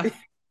Yeah.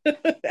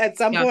 at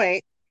some Yeah.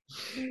 point.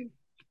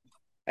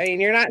 I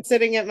mean, you're not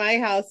sitting at my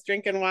house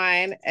drinking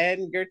wine,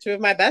 and you're two of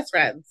my best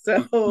friends.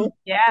 So,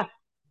 Yeah.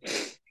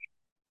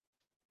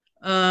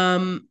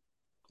 Um,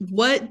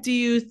 what do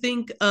you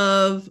think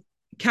of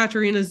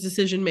Katerina's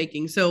decision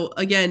making? So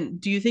again,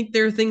 do you think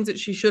there are things that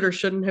she should or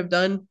shouldn't have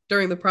done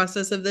during the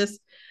process of this?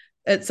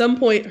 At some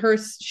point,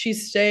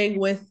 she's staying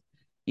with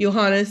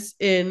Johannes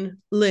in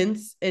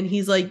Linz, and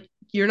he's like,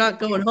 "You're not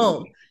going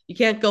home. You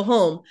can't go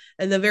home."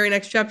 And the very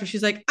next chapter,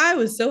 she's like, "I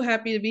was so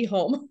happy to be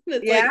home."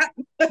 It's Yeah.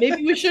 like,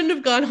 maybe we shouldn't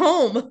have gone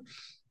home.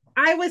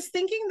 I was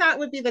thinking that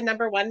would be the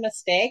number one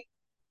mistake,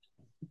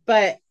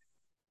 but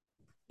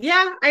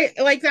yeah, I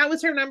like that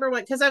was her number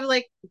one because I was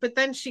like, but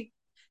then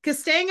because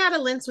staying out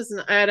of Linz was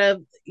out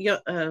of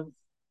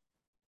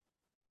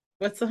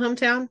what's the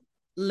hometown?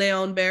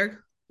 Leonberg.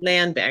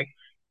 Landberg.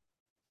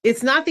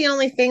 It's not the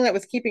only thing that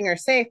was keeping her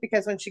safe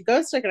because when she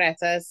goes to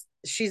Greta's,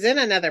 she's in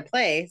another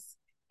place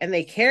and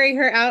they carry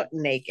her out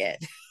naked.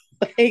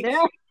 Like,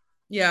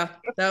 Yeah,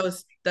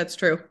 that's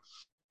true.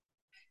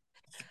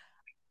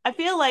 I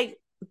feel like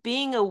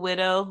being a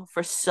widow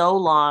for so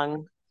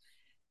long,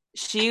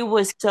 she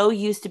was so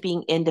used to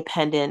being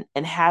independent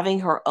and having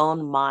her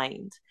own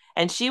mind.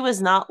 And she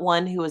was not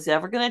one who was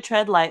ever going to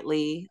tread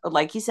lightly.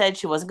 Like you said,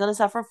 she wasn't going to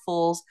suffer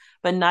fools,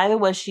 but neither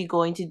was she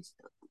going to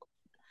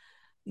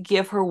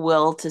give her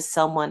will to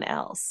someone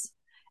else.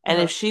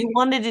 And if she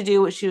wanted to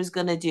do what she was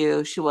going to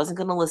do, she wasn't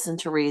going to listen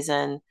to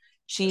reason.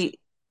 She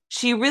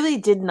she really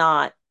did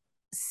not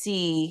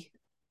see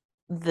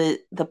the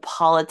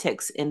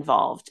politics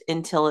involved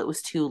until it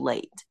was too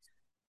late.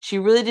 She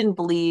really didn't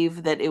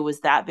believe that it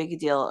was that big a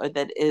deal or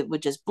that it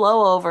would just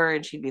blow over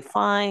and she'd be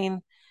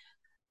fine.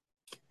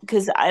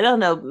 Because I don't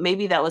know,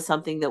 maybe that was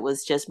something that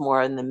was just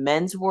more in the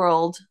men's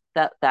world,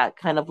 that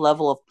kind of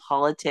level of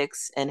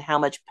politics and how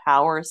much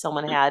power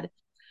someone had.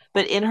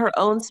 But in her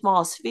own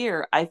small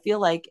sphere, I feel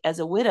like as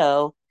a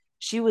widow,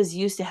 she was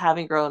used to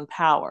having her own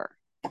power.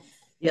 That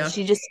Yeah.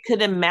 she just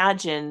could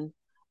imagine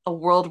a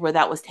world where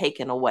that was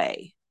taken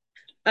away.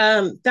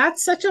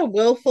 That's such a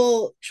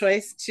willful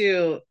choice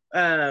to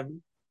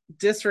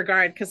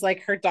disregard because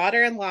like her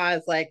daughter-in-law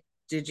is like,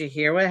 did you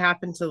hear what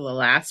happened to the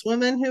last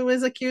woman who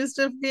was accused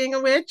of being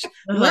a witch?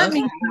 Let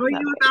me tell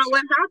you about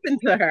what happened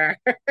to her.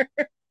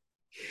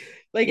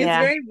 Like it's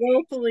very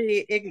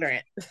willfully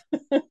ignorant.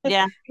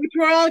 Yeah. Which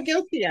we're all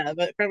guilty of,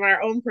 but from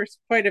our own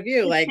point of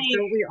view, like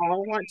don't we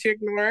all want to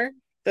ignore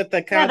that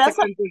the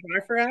consequences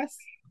are for us?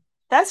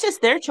 That's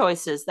just their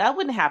choices. That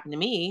wouldn't happen to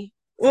me.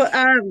 Well,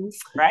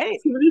 right.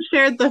 We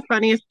shared the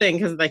funniest thing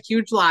because the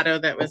huge lotto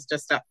that was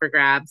just up for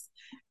grabs.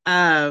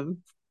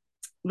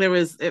 There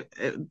was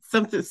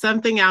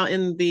something out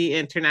in the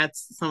internet.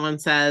 Someone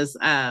says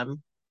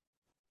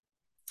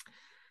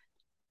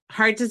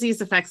heart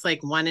disease affects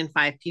like 1 in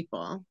 5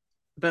 people,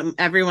 but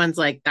everyone's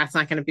like, that's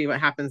not going to be what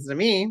happens to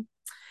me.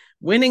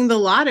 Winning the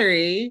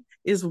lottery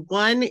is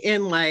 1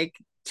 in like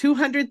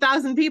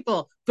 200,000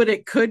 people, but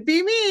it could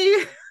be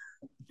me.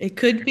 It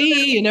could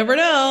be. You never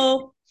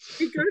know.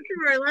 We go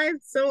through our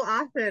lives so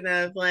often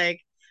of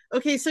like,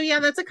 okay, so yeah,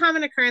 that's a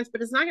common occurrence,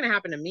 but it's not going to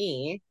happen to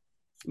me.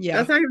 Yeah.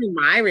 That's not going to be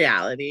my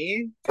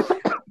reality.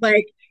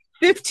 Like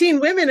 15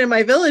 women in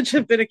my village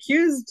have been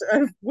accused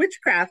of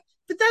witchcraft,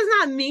 but that's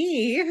not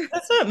me.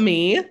 That's not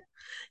me.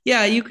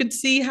 Yeah, you could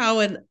see how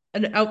an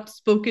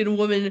outspoken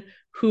woman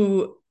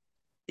who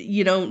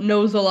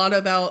knows a lot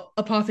about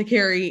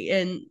apothecary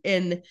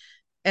and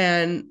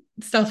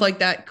stuff like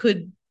that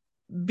could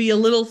be a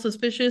little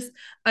suspicious.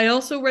 I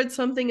also read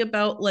something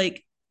about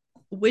like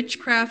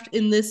witchcraft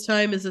in this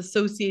time is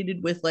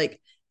associated with like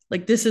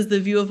this is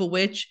the view of a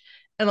witch,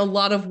 and a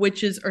lot of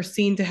witches are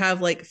seen to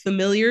have like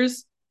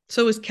familiars.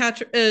 So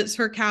is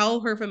her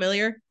cow her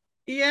familiar?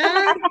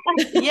 Yeah.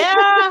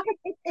 Yeah.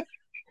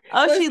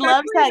 Oh, she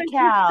loves that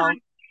cow.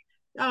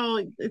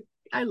 Oh,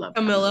 I love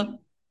Camilla.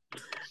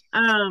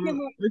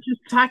 Which is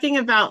talking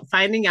about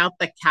finding out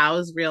the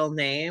cow's real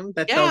name.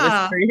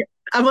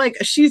 I'm like,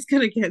 she's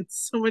gonna get in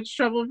so much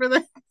trouble for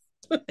that.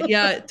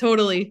 Yeah,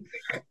 totally.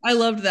 I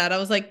loved that. I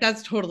was like,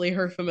 that's totally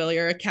her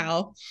familiar, a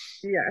cow.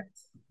 Yes.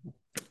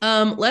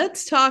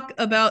 Let's talk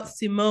about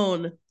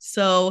Simone.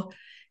 So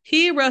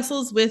he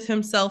wrestles with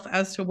himself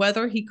as to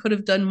whether he could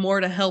have done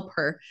more to help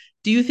her.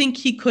 Do you think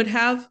he could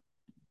have?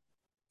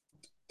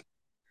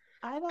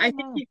 I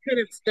think he could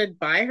have stood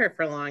by her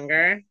for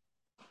longer.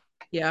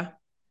 Yeah.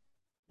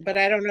 But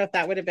I don't know if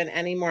that would have been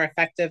any more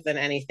effective than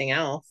anything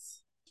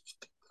else.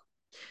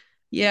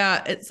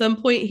 Yeah, at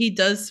some point he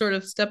does sort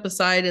of step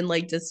aside and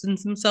like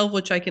distance himself,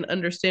 which I can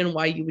understand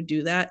why you would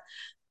do that.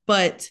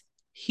 But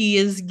he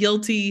is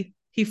guilty.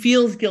 He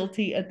feels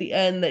guilty at the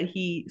end that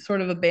he sort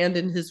of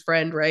abandoned his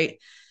friend, right?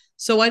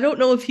 So I don't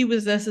know if he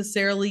was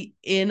necessarily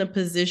in a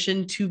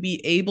position to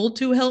be able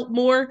to help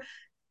more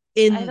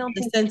in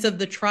the sense of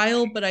the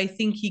trial, but I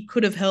think he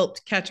could have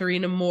helped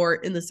Katerina more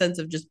in the sense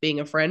of just being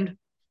a friend.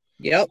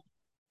 Yep.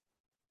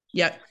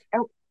 Yeah.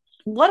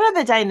 What are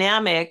the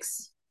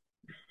dynamics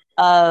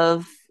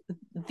of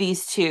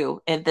these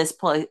two at this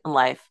point in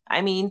life?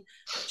 I mean,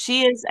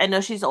 I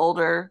know she's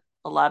older,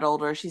 a lot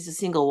older. She's a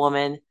single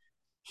woman.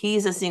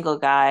 He's a single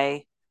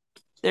guy.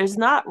 There's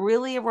not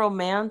really a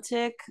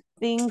romantic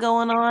thing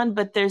going on,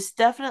 but there's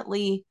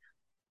definitely,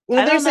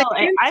 I don't know.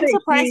 I'm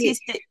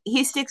surprised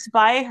he sticks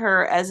by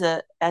her as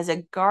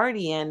a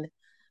guardian.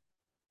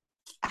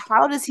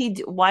 Why does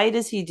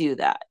he do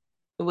that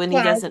when he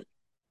doesn't?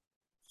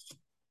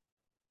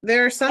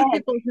 There are some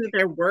people who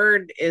their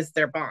word is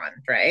their bond,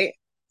 right?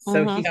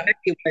 So he said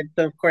he would,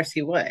 so of course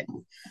he would.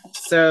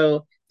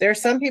 So there are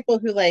some people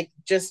who like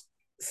just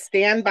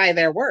stand by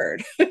their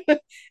word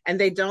and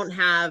they don't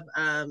have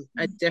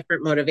a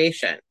different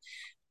motivation.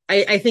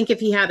 I think if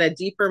he had a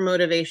deeper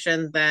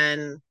motivation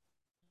than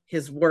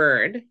his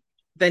word,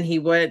 then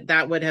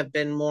that would have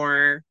been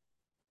more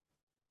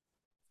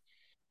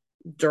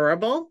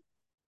durable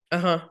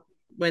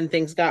when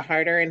things got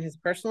harder in his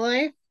personal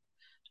life.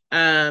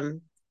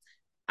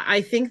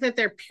 I think that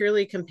they're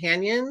purely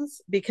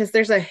companions because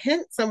there's a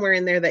hint somewhere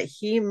in there that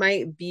he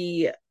might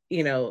be,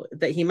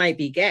 that he might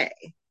be gay.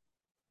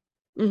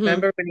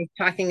 Remember when he's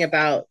talking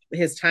about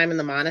his time in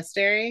the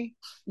monastery?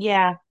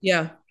 Yeah.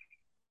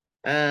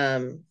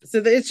 So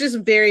it's just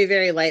very,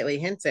 very lightly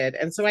hinted.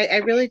 And so I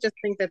really just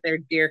think that they're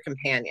dear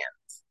companions,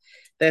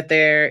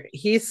 that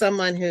he's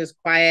someone who's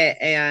quiet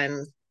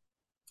and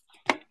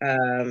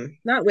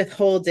not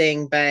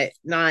withholding, but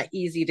not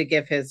easy to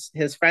give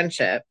his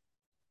friendship.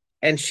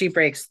 And she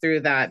breaks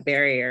through that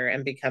barrier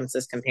and becomes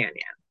his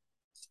companion.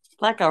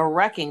 Like a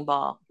wrecking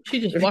ball.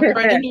 She just walked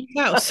right into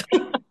his house.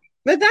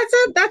 But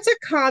that's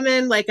a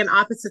common, like an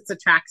opposites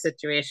attract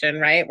situation,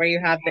 right? Where you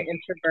have the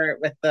introvert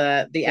with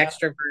the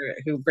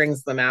extrovert who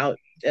brings them out,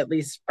 at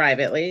least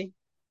privately.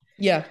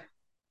 Yeah.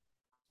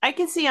 I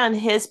can see on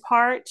his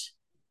part,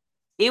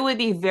 it would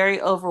be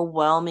very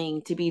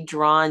overwhelming to be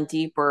drawn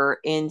deeper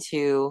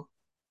into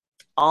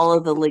all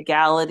of the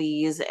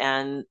legalities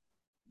and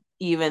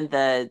even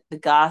the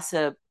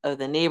gossip of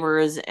the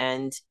neighbors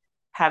and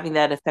having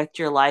that affect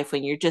your life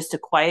when you're just a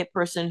quiet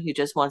person who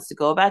just wants to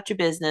go about your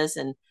business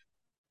and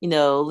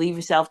leave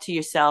yourself to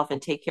yourself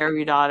and take care of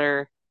your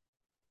daughter.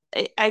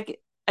 I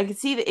can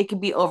see that it can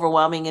be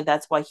overwhelming, and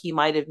that's why he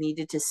might have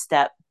needed to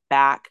step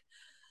back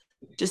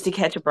just to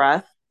catch a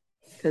breath,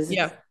 because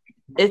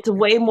it's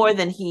way more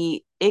than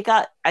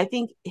I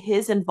think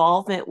his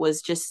involvement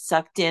was just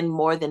sucked in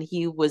more than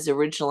he was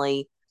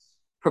originally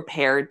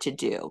prepared to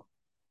do.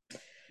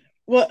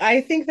 Well,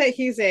 I think that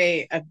he's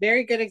a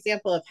very good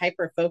example of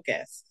hyper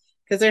focus,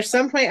 because there's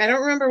some point, I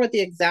don't remember what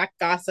the exact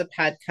gossip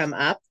had come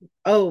up.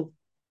 Oh,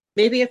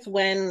 maybe it's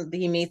when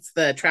he meets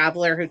the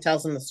traveler who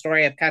tells him the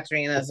story of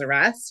Katerina's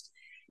arrest.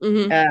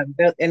 And I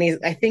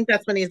think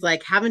that's when he's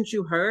like, haven't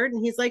you heard?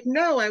 And he's like,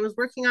 no, I was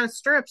working on a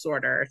stirrups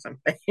order or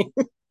something.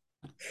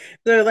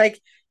 So like,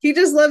 he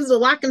just loves to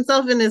lock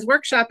himself in his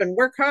workshop and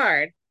work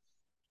hard.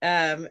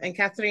 And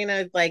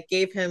Katerina like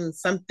gave him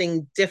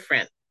something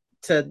different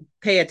to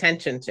pay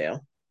attention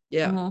to.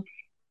 Yeah.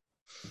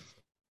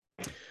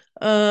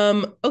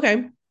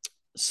 Okay.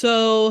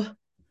 So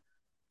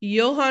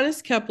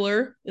Johannes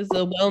Kepler is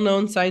a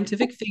well-known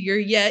scientific figure,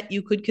 yet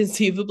you could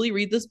conceivably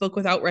read this book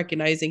without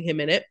recognizing him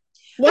in it.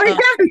 Why not?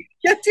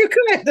 Yes, you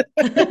could.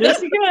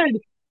 Yes, you could.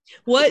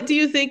 What do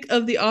you think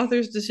of the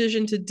author's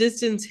decision to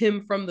distance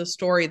him from the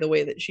story the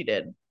way that she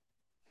did?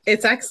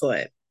 It's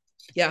excellent.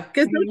 Yeah.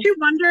 Because don't you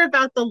wonder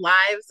about the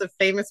lives of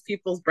famous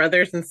people's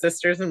brothers and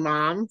sisters and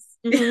moms?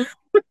 Yeah.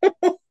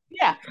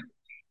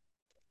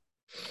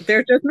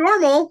 They're just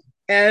normal.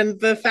 And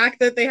the fact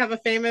that they have a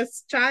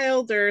famous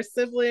child or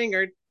sibling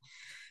or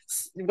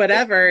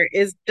whatever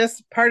is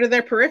just part of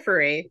their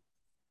periphery.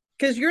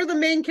 Because you're the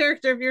main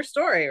character of your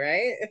story,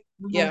 right?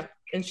 Yeah.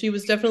 And she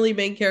was definitely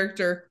main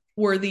character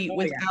worthy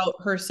without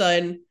her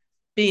son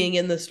being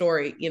in the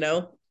story,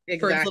 Exactly.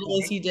 for as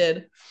little as he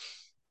did.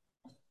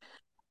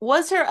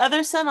 Was her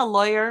other son a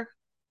lawyer?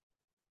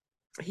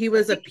 He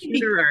was a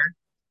pewterer.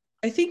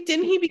 I think,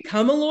 didn't he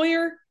become a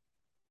lawyer?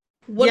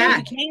 He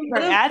became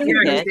her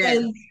advocate. At the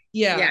end.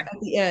 He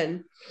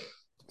absolutely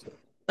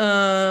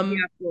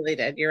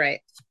did. You're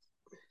right.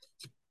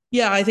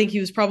 Yeah, I think he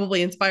was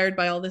probably inspired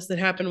by all this that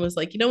happened, was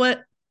like, you know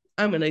what?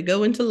 I'm going to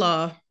go into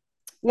law.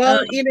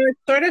 Well, it's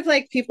sort of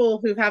like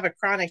people who have a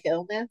chronic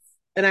illness,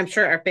 and I'm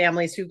sure our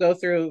families who go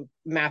through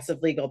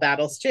massive legal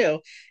battles too,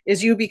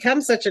 is you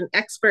become such an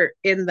expert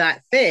in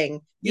that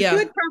thing. You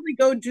could probably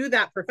go do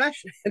that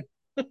profession.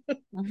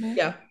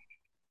 Yeah.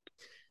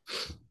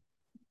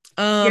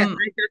 I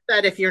just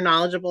said if you're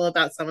knowledgeable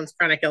about someone's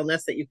chronic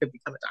illness that you could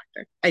become a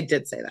doctor. I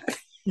did say that.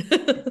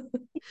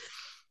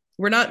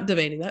 We're not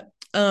debating that.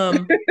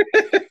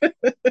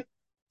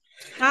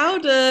 How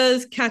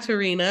does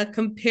Katerina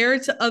compare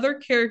to other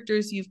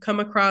characters you've come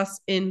across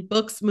in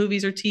books,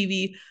 movies, or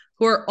TV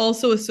who are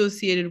also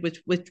associated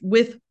with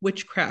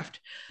witchcraft?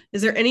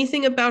 Is there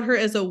anything about her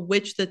as a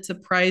witch that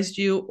surprised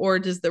you, or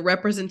does the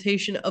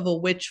representation of a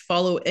witch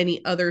follow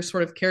any other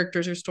sort of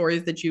characters or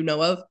stories that you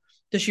know of?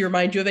 Does she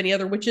remind you of any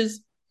other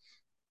witches?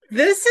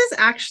 This is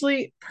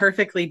actually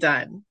perfectly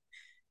done.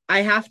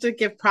 I have to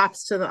give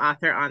props to the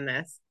author on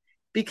this,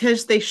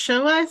 because they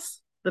show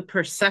us the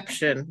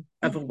perception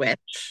of a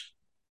witch,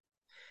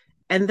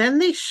 and then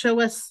they show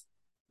us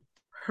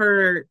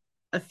her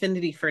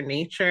affinity for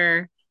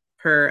nature,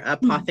 her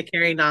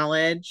apothecary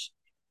knowledge,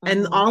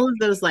 and all of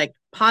those like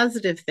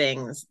positive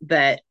things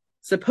that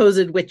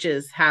supposed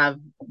witches have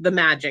the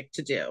magic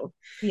to do.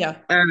 Yeah.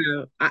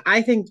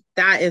 I think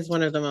that is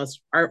one of the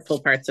most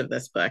artful parts of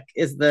this book,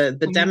 is the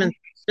demonstration,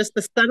 just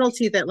the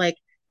subtlety that like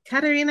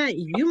Katerina,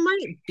 you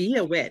might be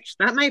a witch.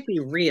 That might be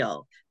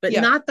real, but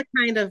Yeah, not the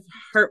kind of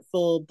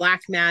hurtful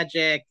black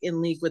magic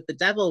in league with the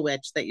devil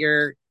witch that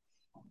your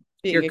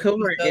being accused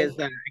cohort is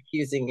of.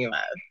 accusing you of.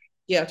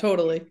 Yeah,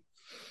 totally.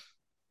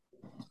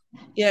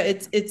 Yeah,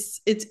 it's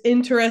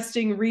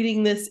interesting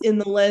reading this in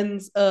the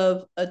lens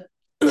of a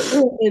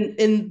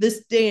in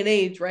this day and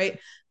age, right?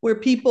 Where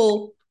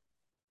people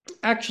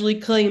actually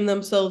claim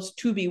themselves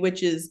to be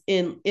witches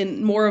in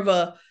more of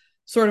a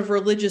sort of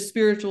religious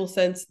spiritual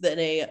sense than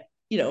a,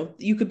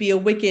 you could be a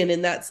Wiccan,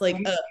 and that's like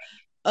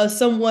a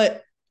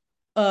somewhat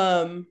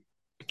um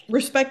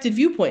respected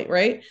viewpoint,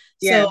 right?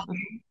 So Yeah.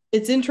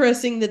 it's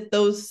interesting that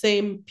those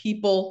same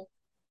people,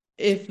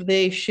 if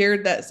they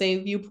shared that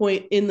same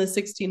viewpoint in the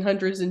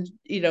 1600s and,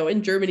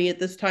 in Germany at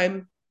this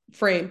time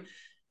frame,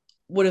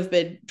 would have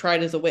been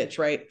tried as a witch,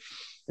 right?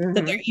 That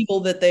they're Mm-hmm. evil,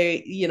 that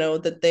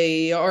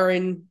they are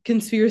in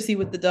conspiracy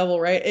with the devil,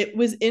 right? It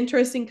was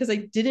interesting because I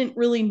didn't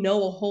really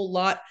know a whole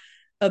lot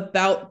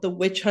about the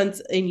witch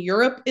hunts in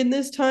Europe in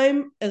this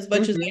time as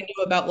much as I Mm-hmm.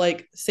 knew about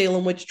like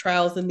Salem witch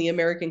trials and the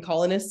American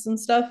colonists and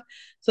stuff.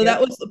 So that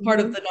Yep. was the part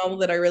of the novel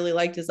that I really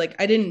liked, is like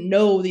I didn't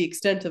know the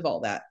extent of all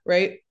that,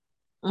 right?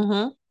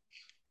 Mm-hmm.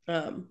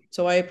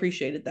 So I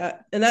appreciated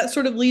that. And that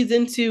sort of leads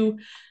into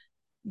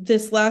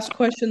this last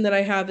question that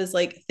I have, is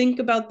like, think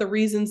about the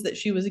reasons that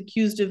she was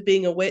accused of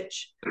being a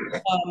witch.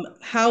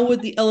 How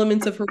would the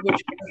elements of her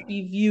witchcraft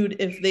be viewed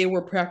if they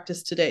were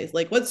practiced today?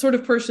 Like, what sort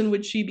of person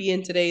would she be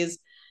in today's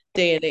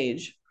day and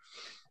age?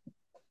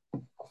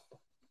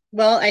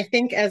 Well, I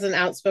think as an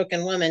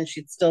outspoken woman,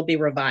 she'd still be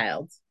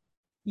reviled.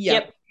 Yeah.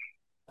 Yep.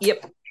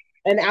 Yep.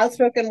 An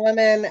outspoken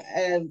woman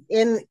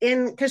in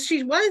because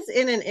she was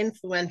in an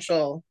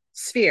influential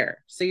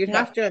sphere, so you'd Yeah.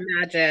 have to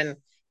imagine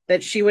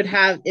that she would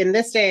have in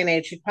this day and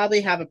age, she'd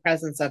probably have a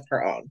presence of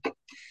her own.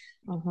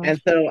 Mm-hmm.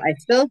 And so I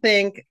still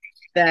think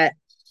that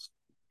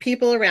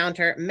people around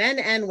her, men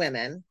and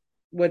women,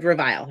 would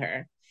revile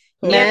her.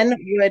 Yep. Men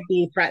would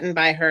be threatened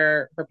by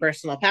her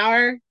personal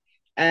power,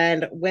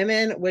 and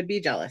women would be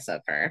jealous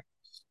of her.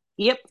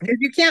 Yep. Because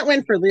you can't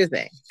win for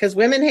losing, because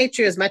women hate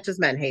you as much as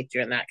men hate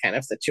you in that kind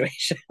of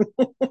situation.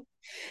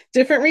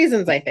 Different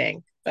reasons, I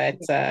think, but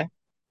Yeah,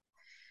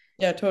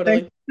 I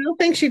totally. still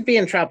think she'd be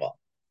in trouble.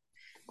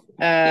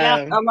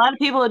 Yeah. Um, A lot of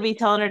people would be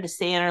telling her to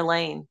stay in her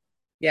lane.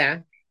 yeah.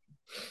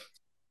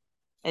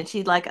 And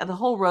she'd like, the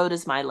whole road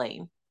is my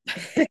lane.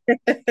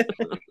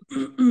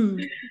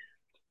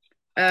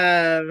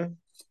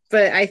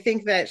 But I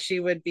think that she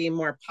would be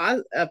more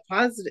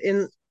positive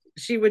in,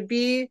 she would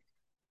be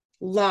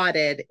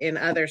lauded in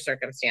other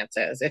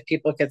circumstances if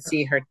people could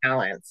see her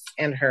talents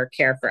and her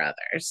care for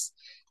others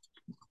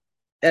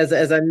as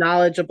a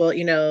knowledgeable,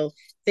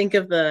 think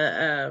of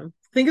the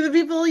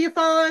people you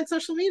follow on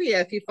social media.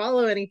 If you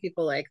follow any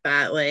people like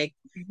that, like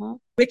Mm-hmm.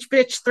 Witch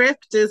Bitch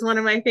Thrift is one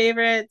of my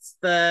favorites.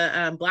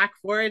 The Black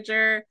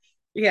Forager,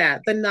 yeah,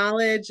 the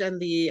knowledge and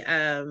the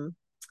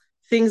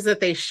things that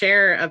they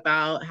share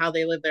about how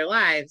they live their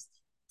lives,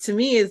 to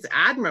me, is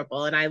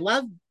admirable, and I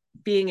love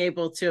being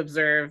able to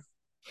observe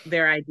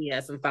their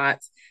ideas and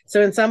thoughts.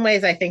 So in some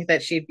ways, I think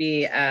that she'd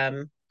be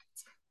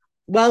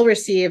well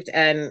received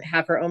and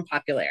have her own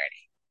popularity.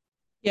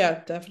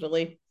 Yeah,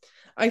 definitely.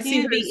 I She see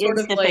her would as be sort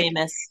of insta like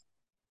famous.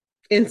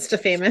 Insta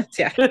famous,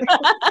 yeah.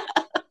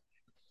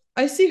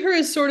 I see her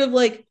as sort of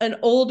like an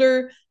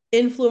older,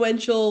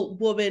 influential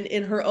woman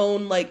in her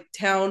own like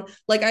town.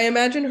 Like I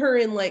imagine her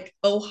in like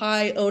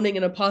Ojai owning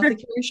an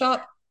apothecary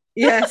shop.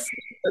 Yes.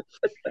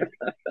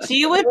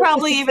 She would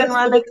probably even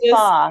run a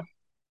spa,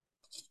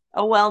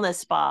 a wellness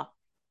spa. Oh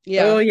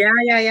Yeah. yeah,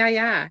 yeah, yeah,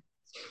 yeah.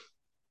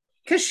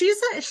 Because she's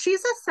a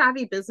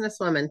savvy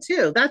businesswoman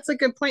too. That's a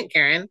good point,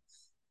 Karen.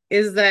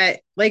 Is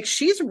that like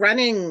she's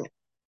running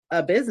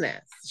a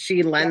business? She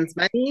Yeah. lends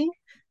money.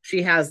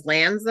 She has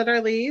lands that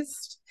are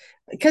leased.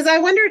 Because I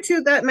wonder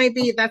too,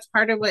 that's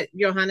part of what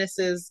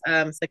Johannes's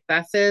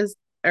success is,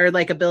 or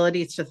like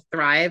ability to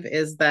thrive,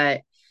 is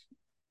that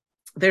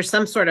there's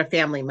some sort of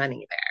family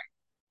money there.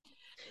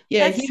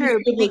 Yeah, That's he was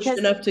true privileged because,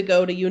 enough to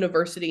go to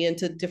university and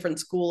to different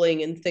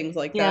schooling and things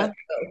like that. yeah,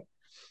 So,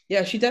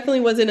 yeah, she definitely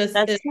was in a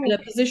that's in true. a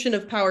position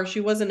of power. She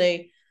wasn't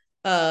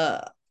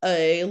uh,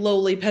 a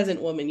lowly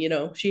peasant woman.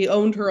 She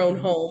owned her own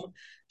home.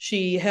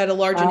 She had a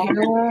large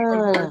inheritance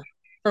Ah,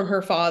 from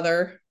her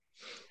father.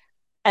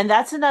 and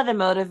that's another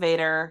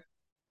motivator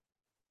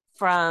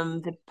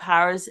from the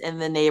powers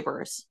and the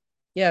neighbors.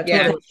 Yeah, Yeah.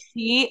 totally. Because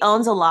she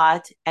owns a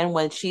lot, and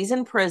when she's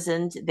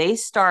imprisoned, they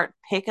start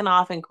picking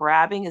off and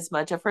grabbing as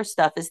much of her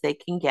stuff as they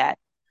can get.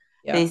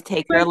 They Yeah.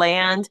 take her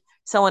land,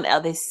 someone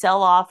else, they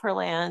sell off her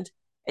land.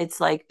 It's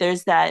like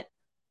there's that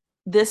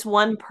this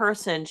one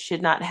person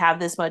should not have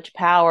this much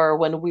power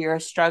when we are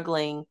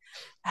struggling.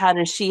 How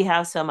does she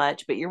have so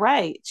much? But you're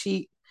right.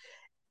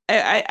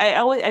 I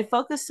always I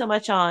focus so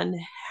much on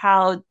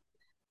how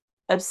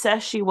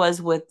obsessed she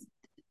was with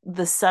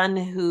the son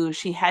who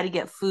she had to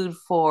get food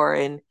for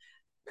and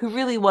who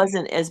really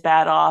wasn't as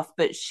bad off,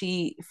 but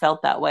she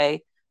felt that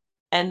way.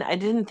 And I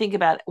didn't think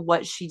about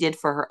what she did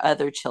for her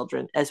other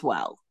children as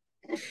well.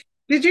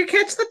 Did you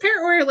catch the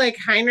part where like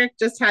Heinrich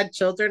just had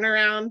children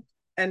around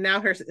and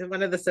now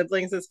one of the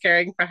siblings is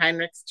caring for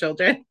Heinrich's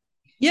children.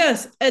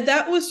 Yes, and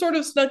that was sort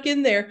of snuck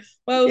in there.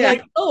 Well, I was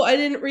like, oh, I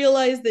didn't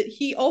realize that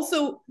he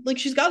also, like,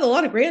 she's got a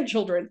lot of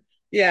grandchildren.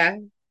 Yeah.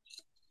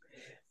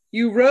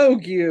 You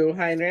rogue, you,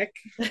 Heinrich.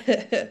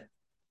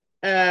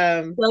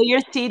 Sow your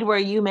seed where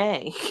you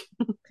may.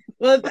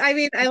 Well, I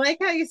mean, I like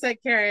how you said,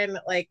 Karen,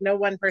 like, no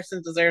one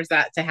person deserves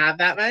that to have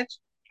that much.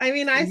 I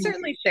mean, I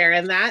certainly share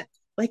in that.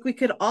 Like, we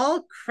could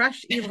all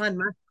crush Elon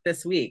Musk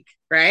this week,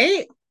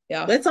 right?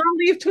 Yeah. Let's all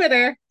leave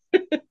Twitter.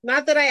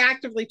 Not that I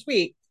actively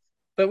tweet,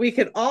 but we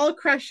could all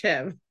crush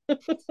him.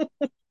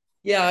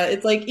 Yeah,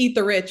 it's like eat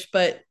the rich,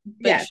 but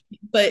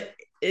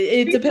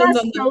it He's depends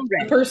not on so the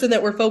rich. person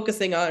that we're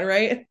focusing on,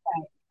 right?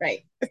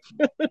 Right.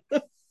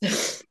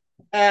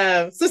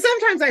 So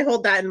sometimes I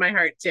hold that in my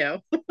heart too.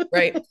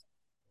 Right.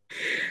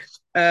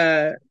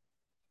 Well,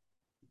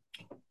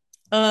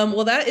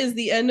 that is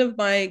the end of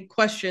my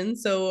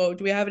questions. So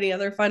do we have any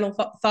other final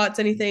thoughts?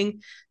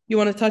 Anything you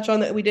want to touch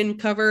on that we didn't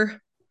cover?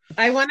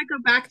 I want to go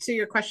back to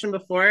your question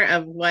before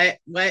of what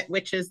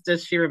witches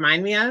does she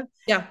remind me of?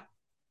 Yeah.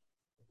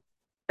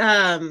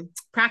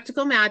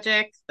 Practical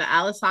Magic, the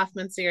Alice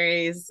Hoffman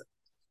series,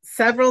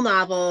 several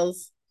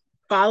novels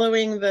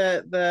following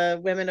the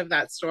women of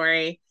that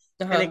story.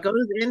 And it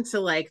goes into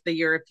like the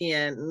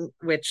European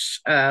witch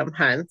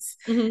hunts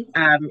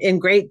in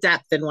great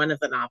depth in one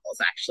of the novels,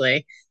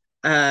 actually.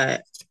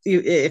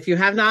 If you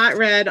have not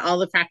read all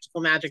the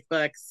Practical Magic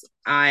books,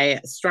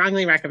 I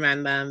strongly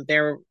recommend them.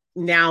 They're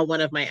now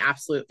one of my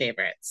absolute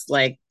favorites.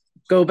 Like,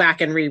 go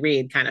back and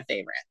reread kind of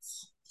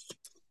favorites.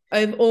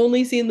 I've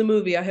only seen the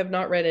movie. I have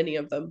not read any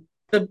of them.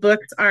 The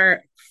books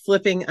are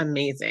flipping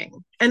amazing.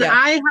 And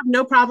I have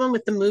no problem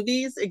with the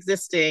movies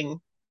existing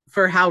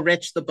for how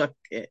rich the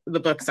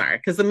books are,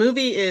 because the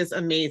movie is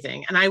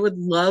amazing. And I would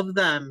love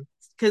them,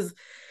 because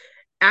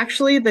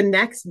actually the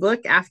next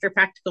book after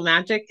Practical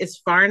Magic is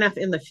far enough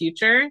in the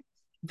future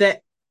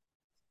that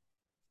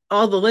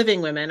all the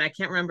living women, I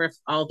can't remember if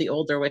all the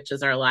older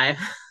witches are alive.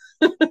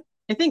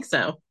 I think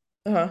so.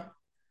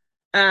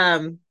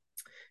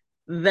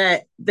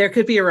 That there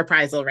could be a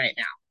reprisal right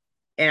now.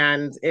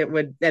 And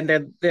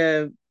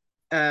the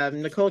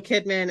Nicole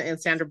Kidman and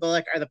Sandra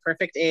Bullock are the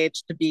perfect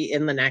age to be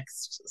in the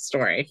next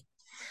story.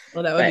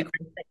 Well, that would be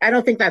cool. I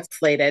don't think that's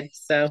slated,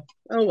 so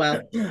oh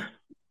well.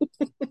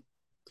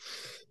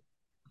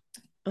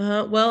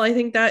 Well, I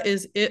think that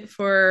is it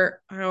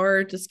for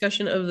our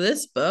discussion of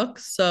this book.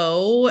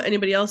 So,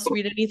 anybody else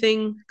read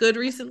anything good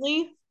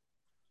recently?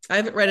 I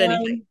haven't read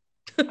anything.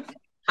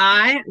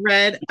 I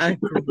read a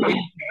great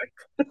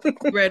book.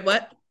 Read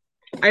what?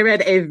 I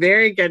read a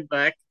very good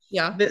book.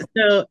 Yeah.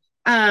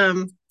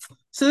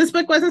 So this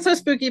book wasn't so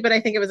spooky, but I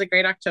think it was a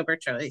great October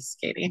choice,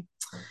 Katie.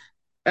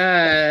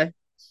 I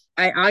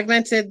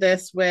augmented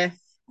this with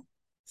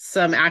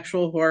some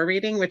actual horror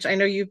reading, which I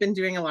know you've been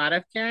doing a lot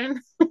of,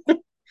 Karen.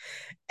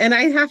 And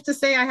I have to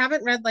say, I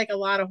haven't read like a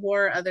lot of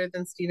horror other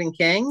than Stephen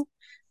King,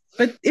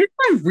 but it's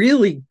a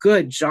really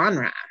good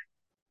genre.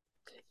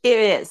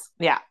 It is,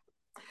 yeah.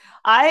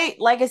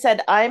 Like I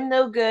said, I'm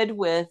no good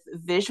with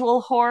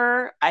visual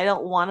horror. I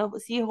don't want to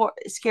see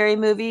scary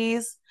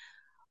movies,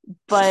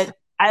 but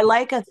I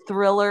like a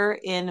thriller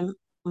in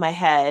my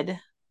head.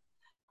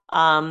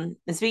 And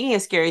speaking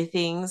of scary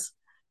things,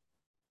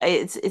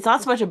 it's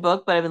not so much a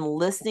book, but I've been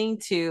listening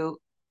to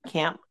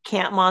Camp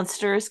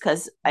Monsters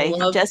because I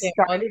just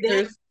started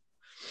it.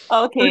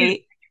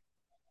 Okay,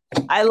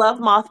 I love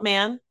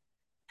Mothman.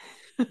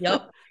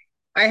 Yep.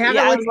 I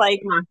haven't looked at the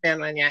Mothman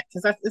one yet,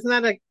 because isn't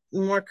that a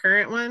more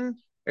current one?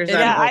 Or is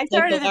that I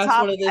started at the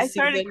top. I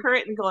started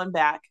current and going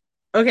back.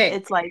 Okay,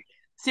 it's like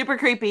super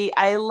creepy.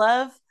 I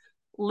love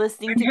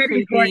listening to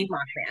creepy.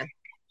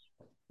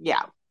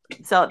 Yeah,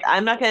 so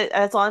I'm not gonna.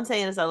 That's all I'm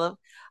saying is I love.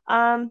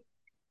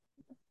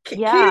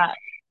 Yeah,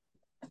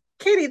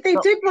 Katie, they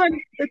did one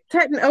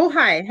set in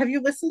Ojai. Have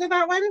you listened to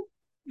that one?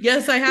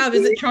 Yes, I have.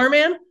 Is it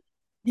Charman?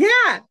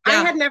 Yeah,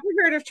 I had never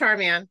heard of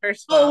Charman.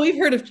 First of all, we've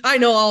heard of. I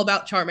know all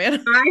about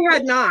Charman. I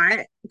had not,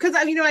 because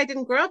I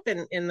didn't grow up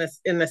in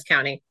this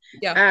county.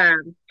 Yeah.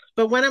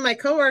 But one of my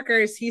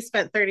coworkers, he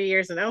spent 30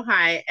 years in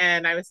Ojai,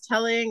 and I was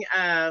telling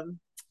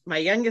my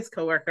youngest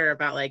coworker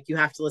about, like, you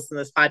have to listen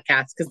to this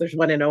podcast because there's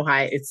one in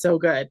Ojai. It's so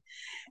good.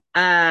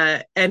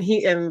 And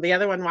the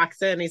other one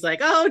walks in, and he's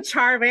like, "Oh,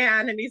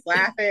 Charman," and he's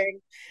laughing.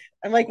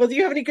 I'm like, "Well, do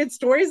you have any good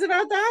stories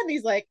about that?" And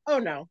he's like, "Oh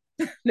no,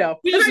 no,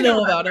 you just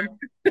know about him."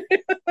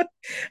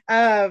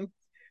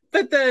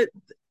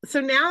 So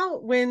now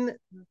when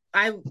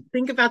I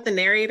think about the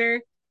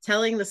narrator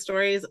telling the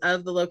stories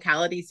of the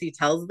localities he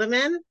tells them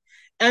in,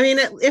 I mean,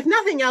 if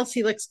nothing else,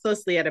 he looks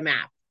closely at a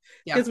map.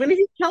 Because when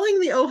he's telling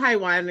the Ojai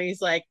one,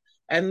 he's like,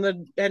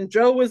 and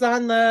Joe was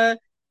on the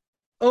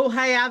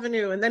Ojai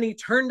Avenue, and then he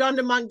turned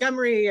onto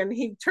Montgomery, and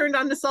he turned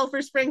onto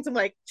Sulphur Springs. I'm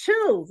like,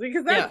 chills,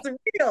 because that's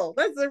real.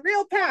 That's a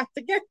real path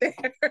to get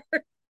there.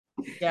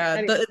 Yeah,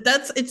 anyway.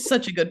 It's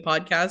such a good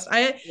podcast.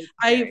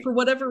 I for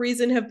whatever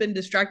reason have been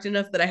distracted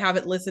enough that I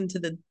haven't listened to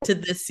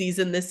this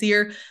season this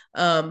year.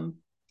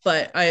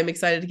 But I am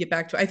excited to get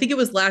back to it. I think it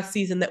was last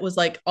season that was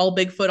like all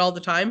Bigfoot all the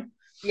time.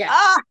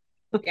 Yeah.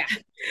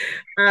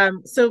 Yeah.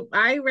 So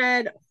I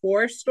read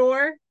Horror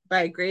Store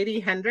by Grady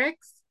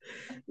Hendrix,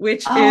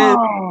 which is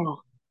Oh,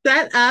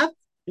 set up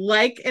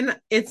like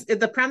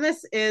the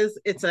premise is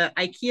it's a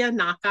IKEA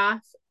knockoff,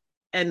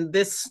 and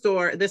this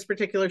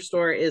particular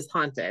store is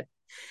haunted.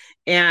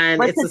 And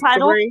what's it's the a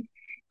title? story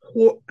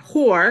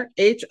Horror,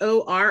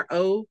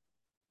 HORORSTOR.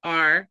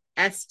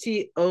 And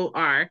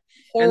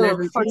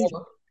Horror.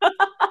 Horror.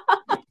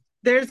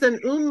 there's an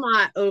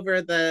umlaut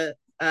over the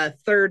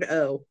third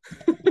O.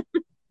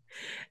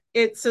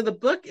 So the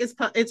book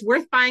it's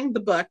worth buying the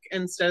book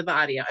instead of the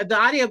audio. The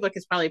audio book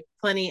is probably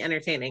plenty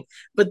entertaining,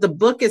 but the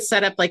book is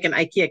set up like an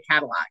IKEA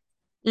catalog.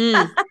 Mm.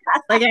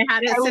 Like I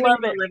had it I sitting love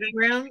in the it. living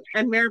room,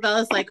 and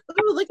Marabella's like,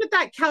 "Oh, look at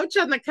that couch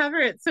on the cover!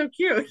 It's so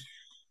cute."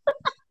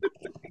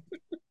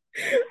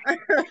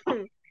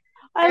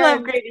 I love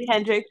And Grady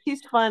Hendrix.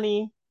 He's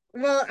funny.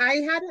 well, I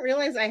hadn't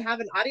realized I have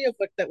an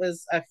audiobook that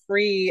was a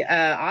free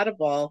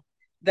Audible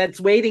that's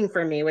waiting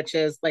for me, which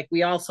is like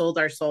We All Sold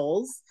Our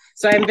Souls.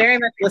 So I'm very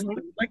much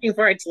looking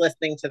forward to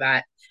listening to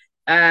that.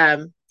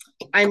 Um,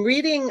 I'm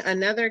reading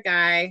another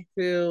guy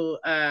who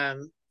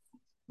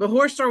the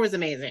Horror Store was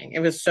amazing. It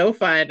was so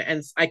fun,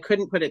 and I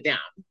couldn't put it down.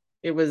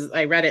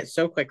 I read it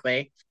so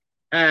quickly.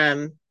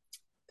 Um,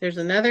 there's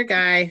another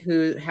guy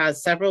who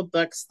has several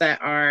books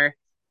that are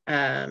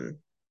um,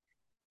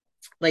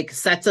 like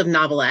sets of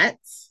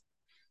novelettes.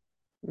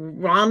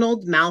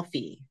 Ronald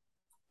Malfi,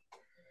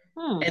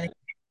 Hmm. and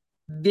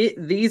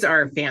these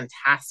are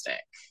fantastic.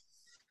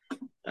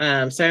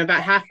 So I'm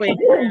about halfway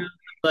through the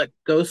book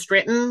Ghost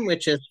Written,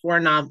 which is four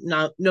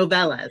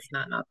novellas,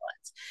 not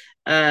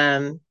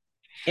novelettes.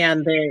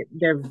 And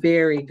they're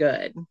very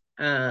good.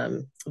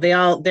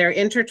 They're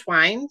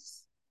intertwined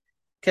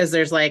because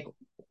there's like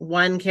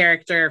one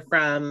character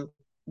from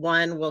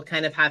one will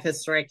kind of have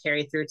his story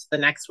carry through to the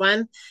next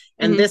one,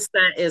 and this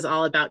set is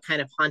all about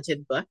kind of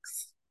haunted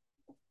books.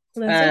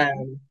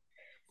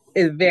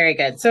 Is very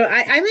good. So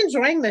I'm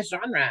enjoying this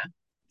genre.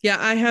 Yeah,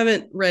 I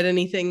haven't read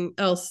anything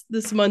else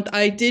this month.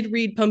 I did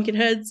read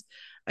Pumpkinheads.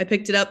 I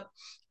picked it up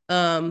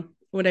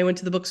when I went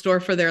to the bookstore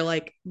for their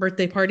like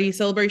birthday party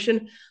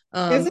celebration.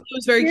 It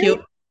was very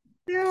cute.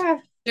 Yeah.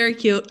 Very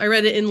cute. I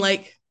read it in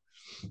like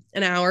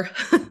an hour.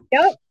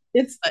 Yep.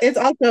 It's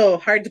also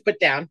hard to put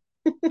down.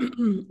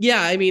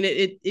 Yeah, I mean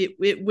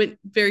it went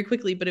very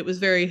quickly, but it was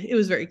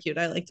very cute.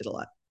 I liked it a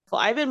lot. Well,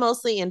 I've been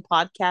mostly in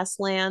podcast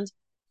land.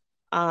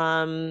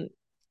 Um,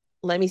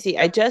 let me see.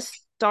 I just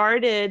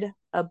started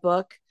a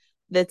book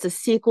that's a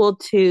sequel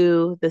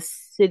to The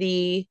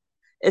City.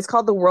 It's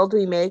called The World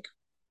We Make,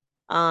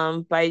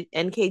 by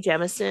N.K.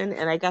 Jemisin,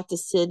 and I got to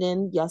sit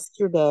in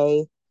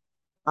yesterday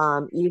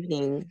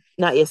evening,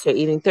 not yesterday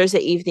evening, Thursday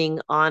evening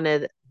on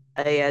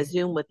a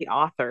Zoom with the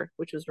author,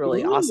 which was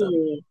really awesome.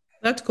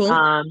 That's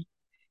cool.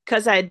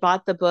 Because I had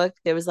bought the book,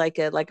 there was like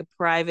a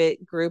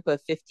private group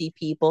of 50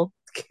 people.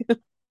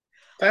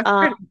 That's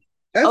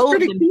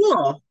pretty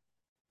cool.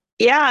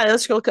 Yeah,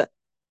 that's cool.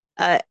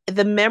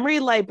 The Memory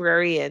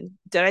Librarian.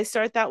 Did I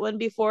start that one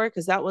before?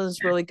 Because that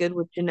one's really good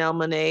with Janelle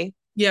Monáe.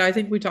 Yeah, I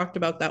think we talked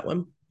about that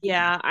one.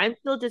 Yeah, I'm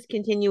still just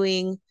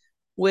continuing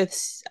with.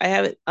 I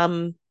have it.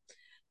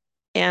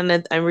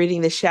 And I'm reading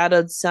The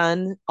Shadowed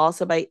Sun,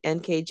 also by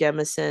N.K.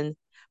 Jemisin.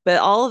 But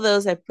all of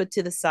those I put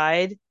to the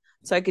side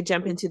so I could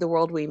jump into The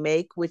World We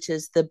Make, which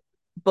is the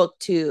book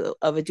two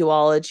of a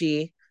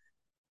duology.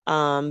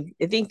 I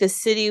think The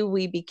City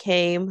We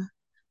Became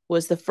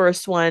was the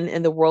first one,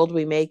 and The World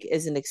We Make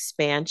is an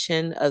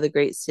expansion of the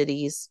Great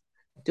Cities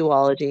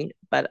duology.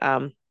 But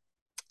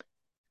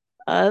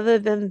other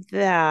than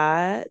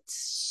that,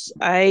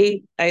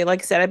 I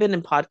like I said, I've been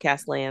in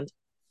podcast land.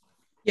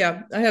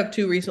 Yeah, I have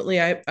two recently.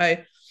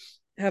 I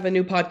have a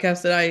new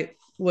podcast that I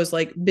was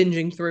like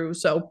binging through,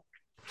 so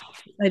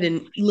I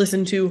didn't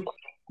listen to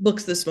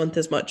books this month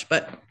as much.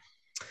 But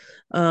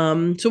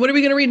so what are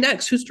we gonna read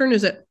next? Whose turn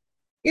is it?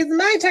 It's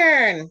my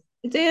turn.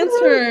 It's Anne's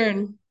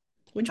turn.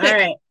 What'd you pick?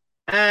 All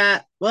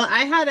right. Well, I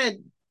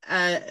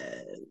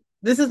had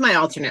this is my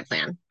alternate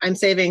plan. I'm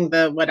saving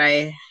what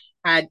I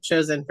had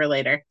chosen for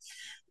later.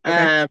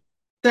 Okay.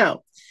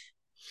 So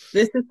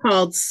this is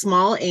called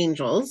Small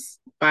Angels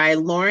by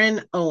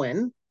Lauren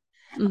Owen.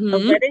 A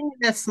wedding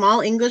in a small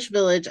English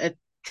village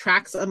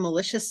attracts a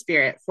malicious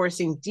spirit,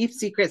 forcing deep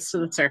secrets to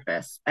the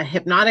surface. A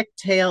hypnotic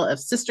tale of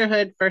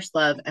sisterhood, first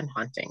love, and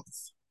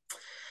hauntings.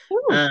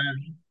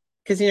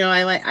 Because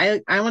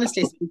I want to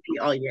stay spooky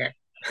all year.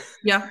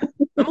 Yeah,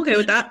 I'm okay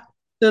with that.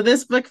 So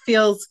this book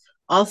feels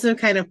also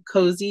kind of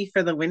cozy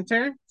for the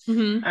winter.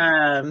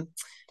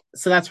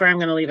 So that's where I'm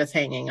going to leave us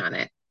hanging on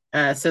it.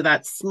 So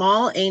that's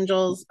Small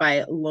Angels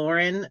by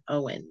Lauren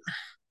Owen.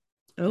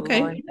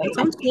 Okay, that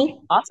sounds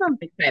cool. Awesome. I'm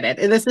excited.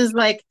 And this is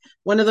like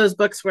one of those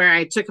books where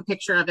I took a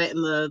picture of it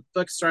in the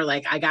bookstore.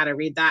 Like, I got to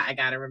read that. I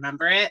got to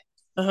remember it.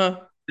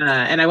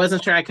 And I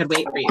wasn't sure I could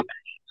wait for you.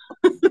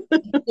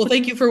 Well,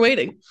 thank you for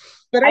waiting.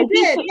 But I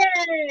did.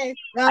 Yay!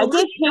 Well,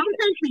 don't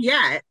thank me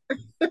yet.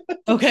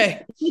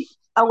 Okay.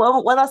 Oh,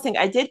 well, one last thing.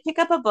 I did pick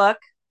up a book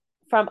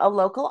from a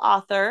local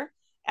author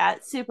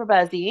at Super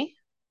Buzzy.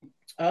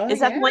 Is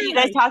that the one you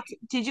guys talked?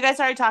 Did you guys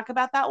already talk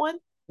about that one?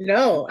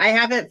 No, I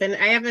haven't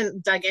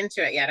dug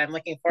into it yet. I'm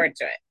looking forward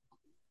to it.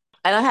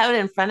 I don't have it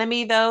in front of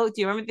me though.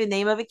 Do you remember the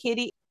name of it,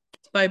 Katie?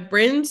 It's by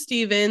Bryn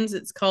Stevens.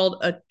 It's called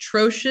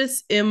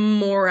Atrocious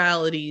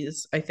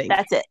Immoralities, I think.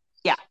 That's it.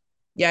 Yeah.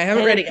 Yeah, I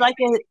haven't read it yet.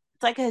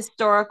 It's like a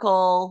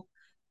historical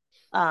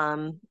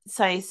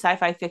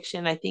sci-fi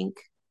fiction, I think,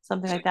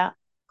 something like that.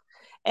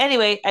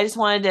 Anyway, I just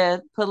wanted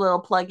to put a little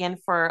plug in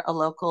for a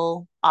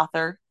local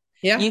author.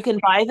 Yeah. You can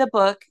buy the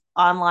book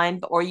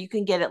online, or you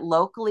can get it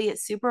locally at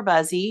Super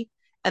Buzzy,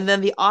 and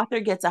then the author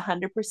gets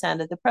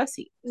 100% of the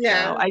proceeds.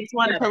 Yeah. So I just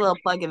want to put a little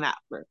plug in that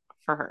for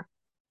her.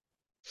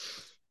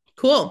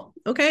 Cool.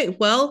 Okay.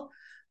 Well,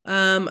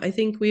 I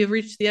think we have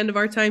reached the end of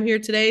our time here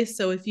today.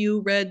 So if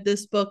you read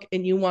this book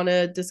and you want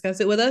to discuss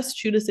it with us,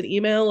 shoot us an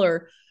email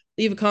or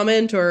leave a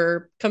comment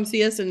or come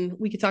see us and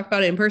we could talk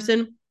about it in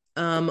person.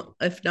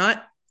 If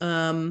not,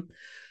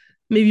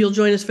 maybe you'll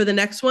join us for the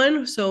next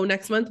one. So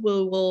next month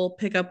we'll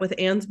pick up with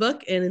Anne's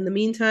book. And in the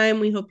meantime,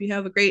 we hope you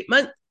have a great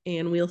month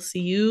and we'll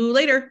see you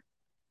later.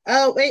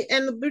 Oh, wait,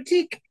 and the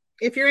boutique.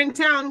 If you're in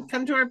town,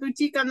 come to our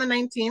boutique on the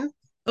 19th.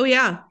 Oh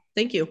yeah.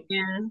 Thank you.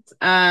 And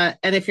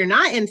if you're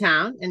not in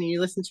town and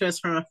you listen to us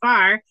from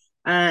afar,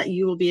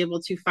 you will be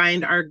able to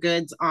find our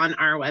goods on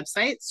our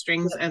website,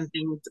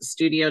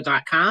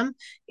 stringsandthingsstudio.com.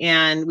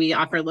 And we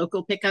offer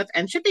local pickup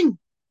and shipping.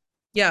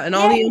 Yeah, and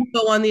all the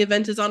info on the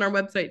event is on our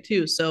website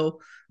too. So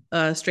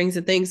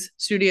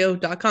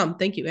stringsandthingsstudio.com.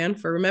 Thank you, Anne,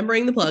 for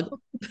remembering the plug.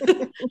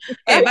 Okay,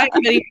 bye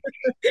everybody.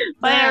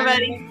 Bye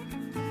everybody.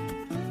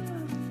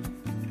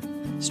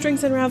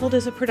 Strings Unraveled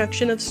is a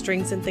production of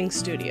Strings and Things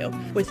Studio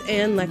with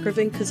Anne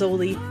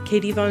Lekravin-Cazzoli,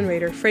 Katie Von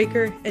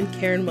Rader-Fraker, and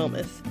Karen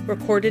Wilmoth.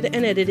 Recorded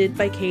and edited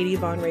by Katie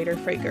Von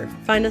Rader-Fraker.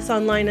 Find us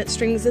online at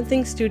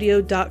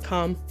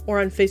stringsandthingsstudio.com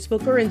or on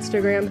Facebook or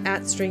Instagram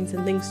at Strings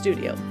and Things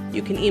Studio.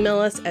 You can email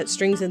us at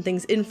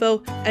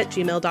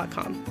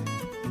stringsandthingsinfo@gmail.com.